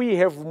how we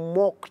have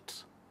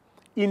mocked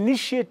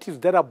initiatives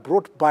that are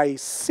brought by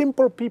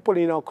simple people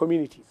in our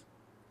communities.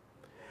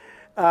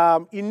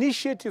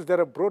 Initiatives that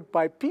are brought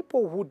by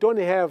people who don't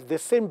have the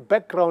same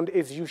background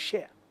as you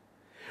share.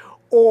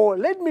 Or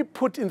let me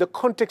put in the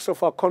context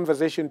of our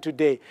conversation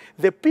today,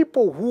 the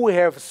people who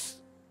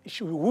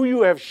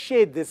you have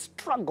shared the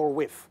struggle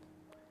with,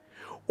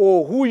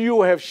 or who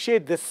you have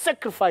shared the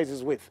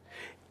sacrifices with.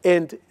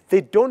 And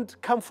they don't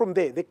come from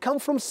there. They come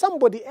from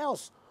somebody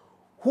else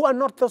who are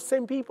not the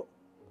same people.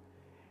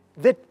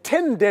 The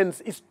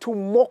tendency is to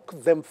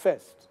mock them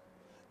first.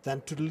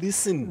 Than to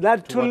listen.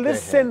 Than to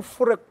listen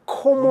for a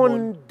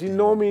common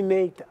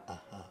denominator.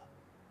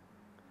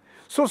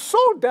 So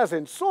Saul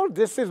doesn't. Saul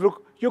just says,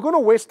 look, you're going to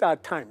waste our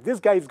time. This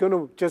guy is going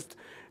to just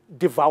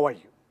devour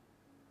you.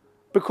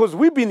 Because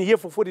we've been here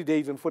for 40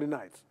 days and 40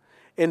 nights.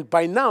 And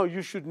by now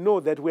you should know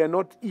that we are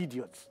not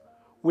idiots.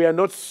 We are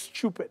not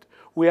stupid.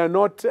 We are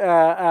not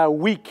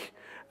weak.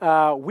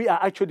 We are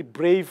actually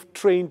brave,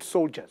 trained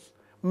soldiers.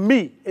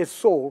 Me, as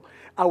Saul,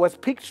 I was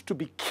picked to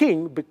be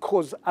king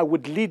because I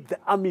would lead the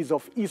armies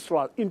of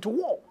Israel into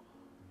war.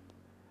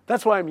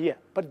 That's why I'm here.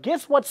 But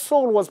guess what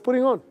Saul was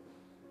putting on?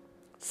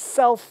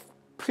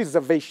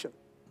 Self-preservation,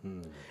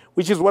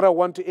 which is what I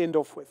want to end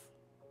off with.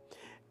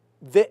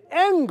 The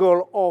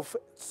angle of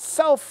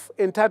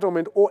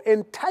self-entitlement or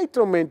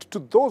entitlement to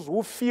those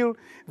who feel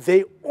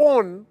they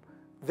own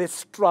the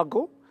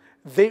struggle,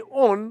 they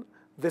own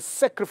the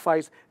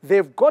sacrifice,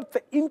 they've got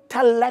the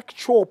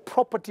intellectual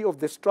property of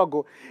the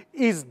struggle,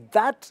 is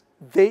that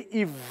they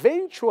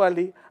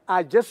eventually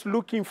are just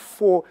looking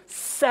for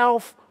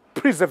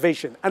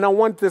self-preservation. And I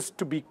want this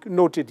to be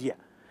noted here.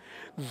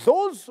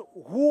 Those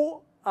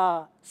who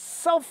are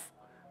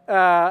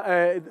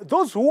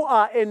those who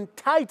are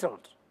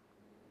entitled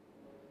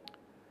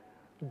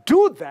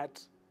do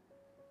that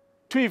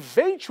to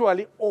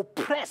eventually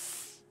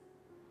oppress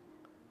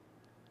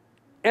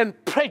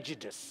and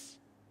prejudice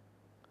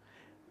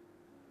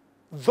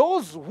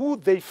those who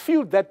they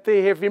feel that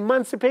they have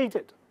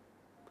emancipated.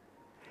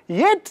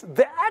 Yet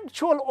the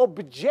actual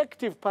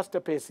objective, Pastor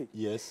Percy,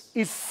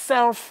 is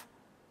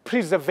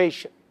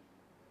self-preservation.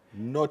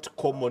 Not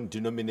common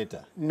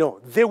denominator. No,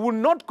 they will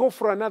not go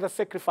for another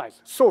sacrifice.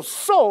 So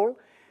Saul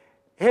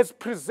has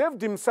preserved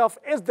himself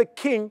as the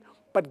king,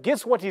 but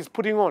guess what he's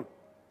putting on?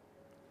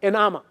 An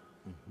armor.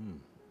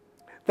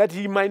 That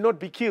he might not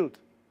be killed.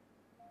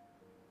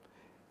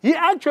 He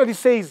actually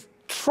says,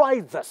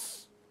 try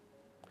this.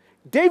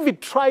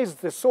 David tries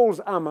the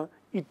Saul's armor.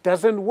 It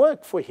doesn't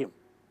work for him.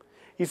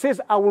 He says,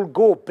 I will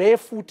go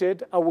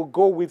barefooted. I will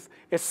go with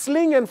a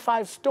sling and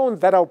 5 stones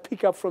that I'll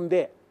pick up from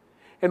there.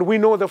 And we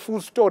know the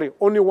full story.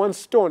 Only 1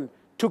 stone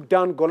took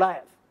down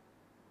Goliath.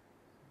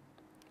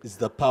 It's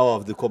the power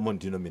of the common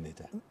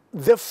denominator.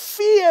 The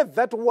fear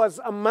that was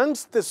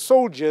amongst the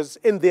soldiers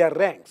in their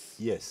ranks,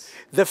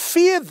 the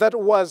fear that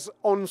was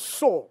on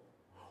Saul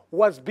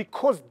was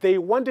because they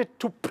wanted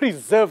to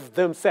preserve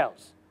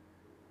themselves.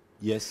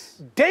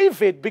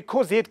 David,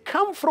 because he had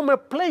come from a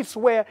place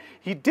where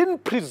he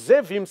didn't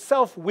preserve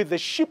himself with the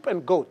sheep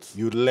and goats.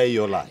 You lay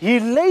your life.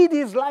 He laid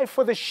his life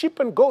for the sheep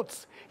and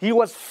goats. He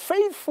was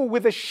faithful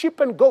with the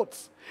sheep and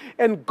goats.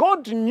 And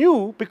God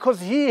knew, because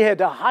he had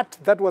a heart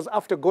that was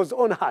after God's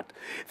own heart,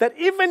 that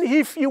even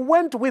if he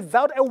went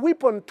without a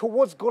weapon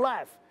towards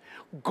Goliath,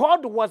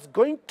 God was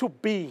going to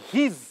be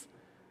his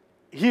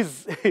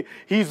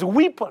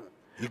weapon.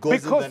 He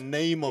goes in the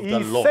name of the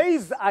Lord. He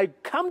says, I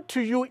come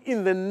to you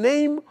in the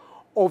name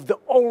of the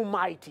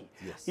Almighty.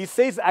 Yes. He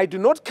says, I do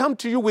not come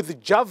to you with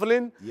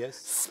javelin, Yes.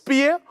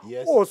 spear,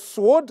 Yes. or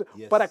sword,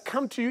 Yes. but I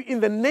come to you in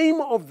the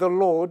name of the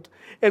Lord.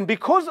 And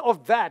because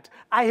of that,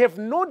 I have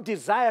no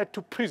desire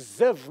to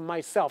preserve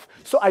myself,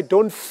 so I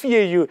don't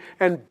fear you,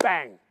 and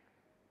bang.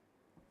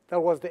 That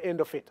was the end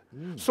of it.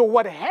 So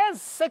what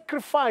has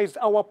sacrificed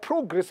our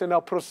progress and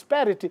our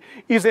prosperity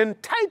is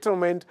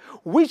entitlement,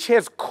 which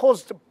has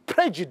caused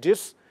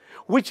prejudice,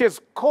 which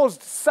has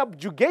caused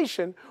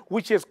subjugation,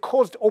 which has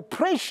caused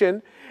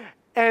oppression,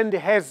 and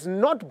has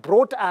not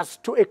brought us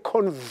to a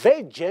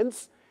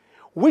convergence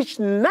which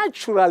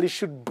naturally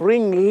should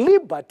bring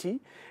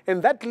liberty,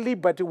 and that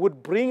liberty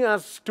would bring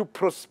us to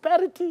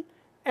prosperity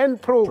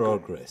and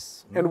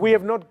progress. And we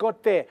have not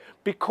got there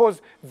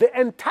because the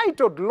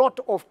entitled lot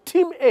of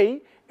Team A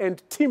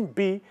and Team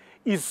B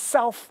is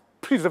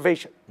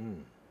self-preservation.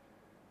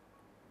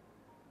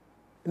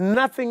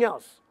 Nothing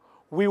else.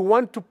 We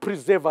want to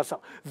preserve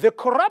ourselves. The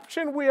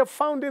corruption we have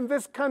found in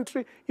this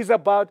country is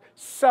about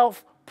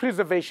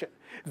self-preservation.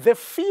 The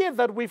fear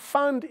that we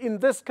found in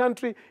this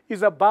country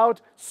is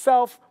about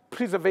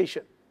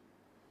self-preservation.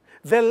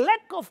 The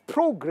lack of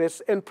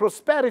progress and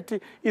prosperity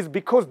is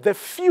because the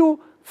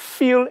few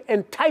feel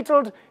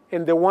entitled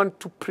and they want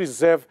to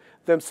preserve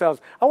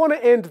themselves. I want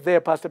to end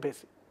there, Pastor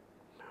Bessie,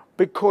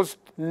 because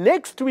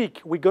next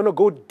week we're going to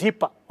go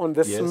deeper on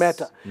this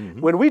matter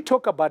when we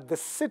talk about the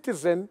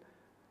citizen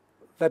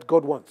that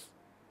God wants.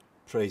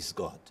 Praise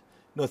God.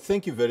 No,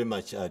 thank you very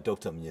much,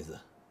 Dr. Munyeza.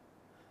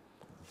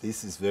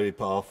 This is very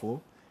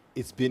powerful.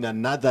 It's been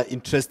another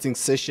interesting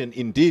session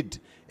indeed.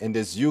 And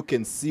as you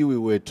can see, we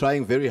were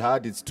trying very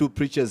hard. It's two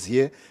preachers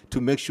here to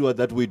make sure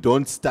that we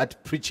don't start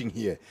preaching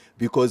here,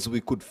 because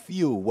we could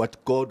feel what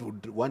God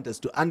would want us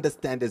to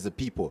understand as a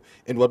people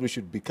and what we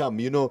should become.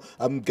 You know,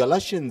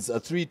 Galatians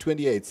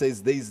 3:28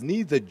 says, there is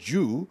neither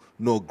Jew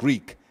nor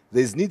Greek.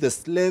 There is neither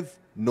slave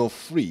nor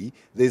free.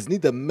 There is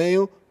neither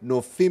male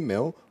nor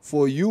female,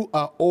 for you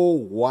are all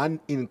one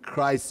in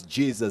Christ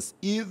Jesus.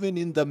 Even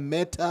in the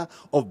matter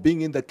of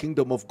being in the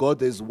kingdom of God,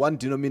 there is one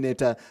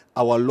denominator,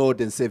 our Lord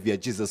and Savior,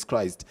 Jesus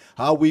Christ.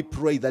 How we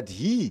pray that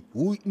he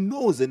who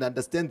knows and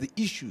understands the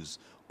issues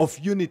of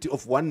unity,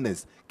 of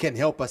oneness, can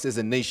help us as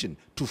a nation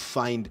to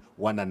find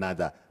one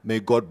another. May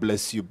God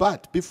bless you.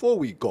 But before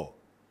we go,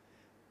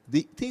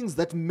 the things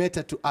that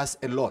matter to us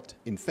a lot,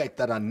 in fact,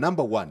 that are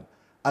number one,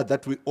 are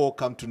that we all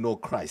come to know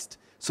Christ,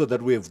 so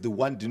that we have the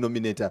one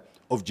denominator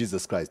of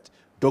Jesus Christ.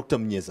 Dr.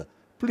 Munyeza,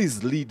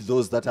 please lead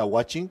those that are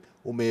watching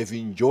who may have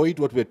enjoyed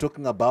what we're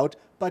talking about,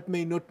 but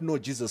may not know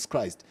Jesus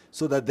Christ,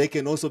 so that they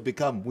can also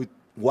become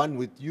one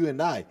with you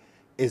and I,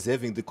 as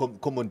having the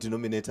common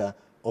denominator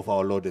of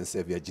our Lord and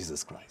Savior,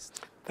 Jesus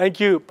Christ. Thank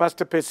you,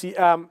 Pastor Percy.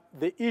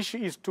 The issue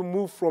is to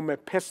move from a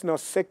personal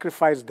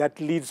sacrifice that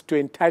leads to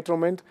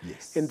entitlement,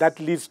 and that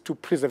leads to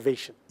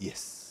preservation.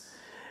 Yes.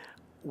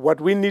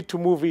 What we need to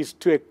move is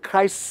to a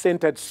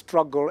Christ-centered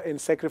struggle and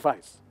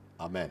sacrifice.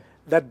 Amen.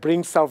 That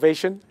brings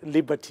salvation,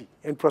 liberty,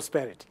 and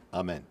prosperity.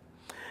 Amen.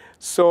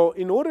 So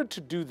in order to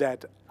do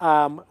that,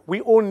 we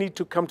all need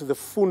to come to the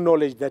full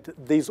knowledge that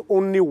there's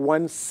only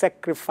one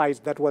sacrifice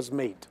that was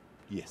made.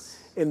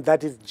 Yes. And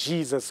that is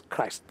Jesus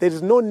Christ. There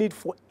is no need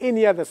for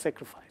any other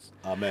sacrifice.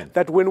 Amen.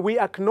 That when we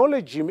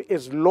acknowledge him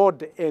as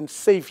Lord and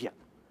Savior,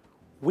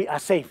 we are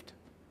saved.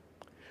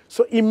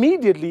 So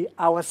immediately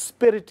our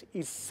spirit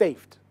is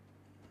saved.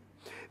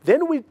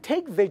 Then we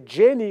take the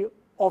journey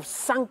of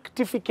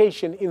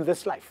sanctification in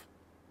this life.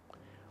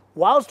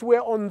 Whilst we're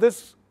on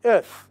this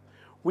earth,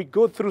 we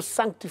go through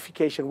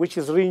sanctification, which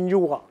is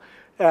renewal,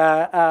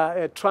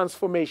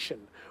 transformation,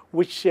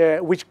 which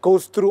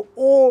goes through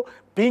all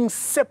being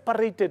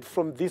separated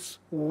from this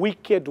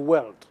wicked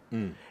world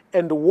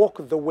and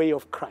walk the way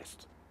of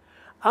Christ.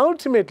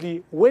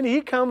 Ultimately, when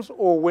he comes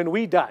or when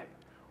we die,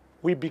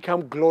 we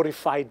become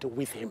glorified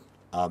with him.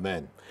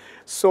 Amen.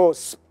 So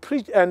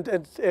please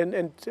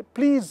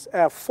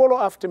follow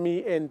after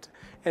me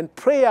and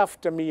pray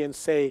after me and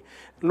say,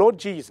 Lord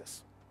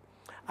Jesus,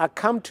 I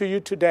come to you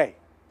today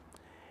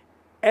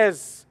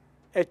as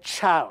a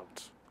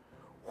child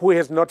who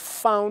has not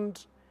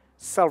found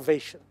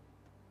salvation.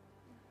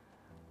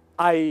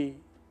 I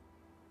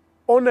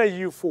honor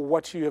you for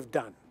what you have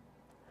done.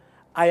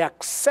 I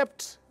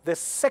accept the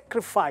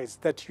sacrifice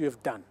that you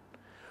have done,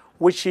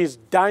 which is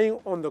dying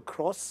on the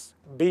cross,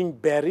 being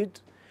buried,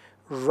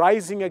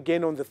 rising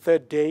again on the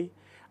third day,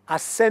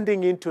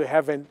 ascending into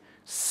heaven,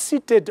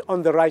 seated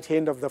on the right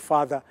hand of the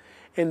Father,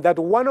 and that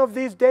one of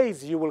these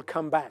days you will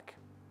come back.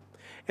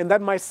 And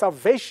that my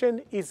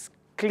salvation is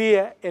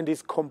clear and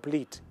is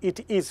complete.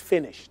 It is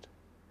finished.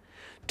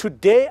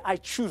 Today I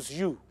choose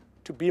you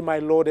to be my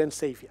Lord and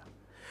Savior.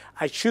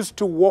 I choose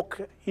to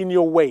walk in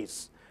your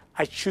ways.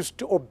 I choose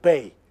to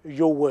obey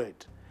your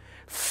word.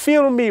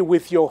 Fill me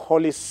with your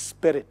Holy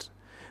Spirit,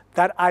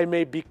 that I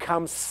may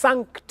become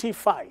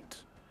sanctified,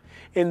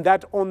 and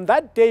that on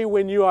that day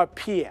when you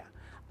appear,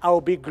 I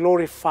will be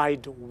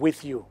glorified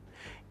with you.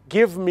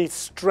 Give me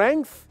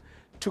strength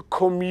to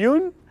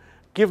commune.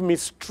 Give me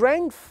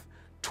strength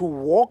to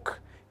walk.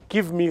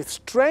 Give me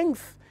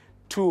strength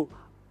to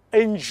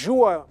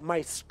endure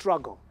my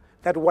struggle.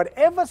 That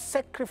whatever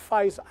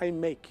sacrifice I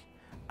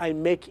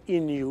make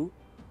in you,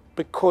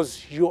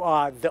 because you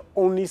are the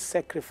only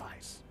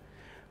sacrifice.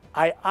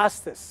 I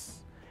ask this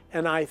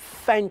and I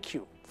thank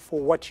you for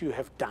what you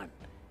have done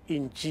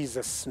in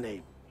Jesus'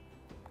 name.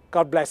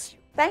 God bless you.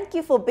 Thank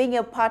you for being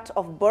a part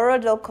of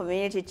Borrowdale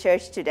Community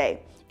Church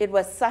today. It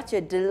was such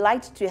a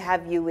delight to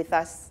have you with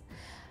us.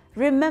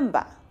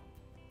 Remember,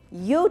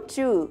 you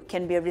too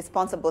can be a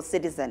responsible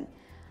citizen.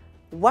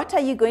 What are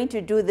you going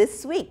to do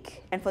this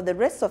week and for the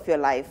rest of your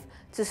life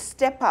to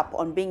step up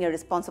on being a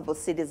responsible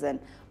citizen?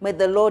 May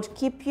the Lord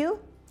keep you.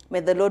 May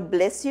the Lord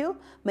bless you.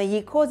 May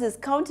He cause His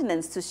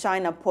countenance to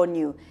shine upon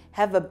you.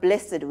 Have a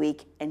blessed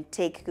week and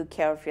take good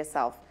care of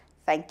yourself.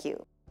 Thank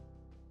you.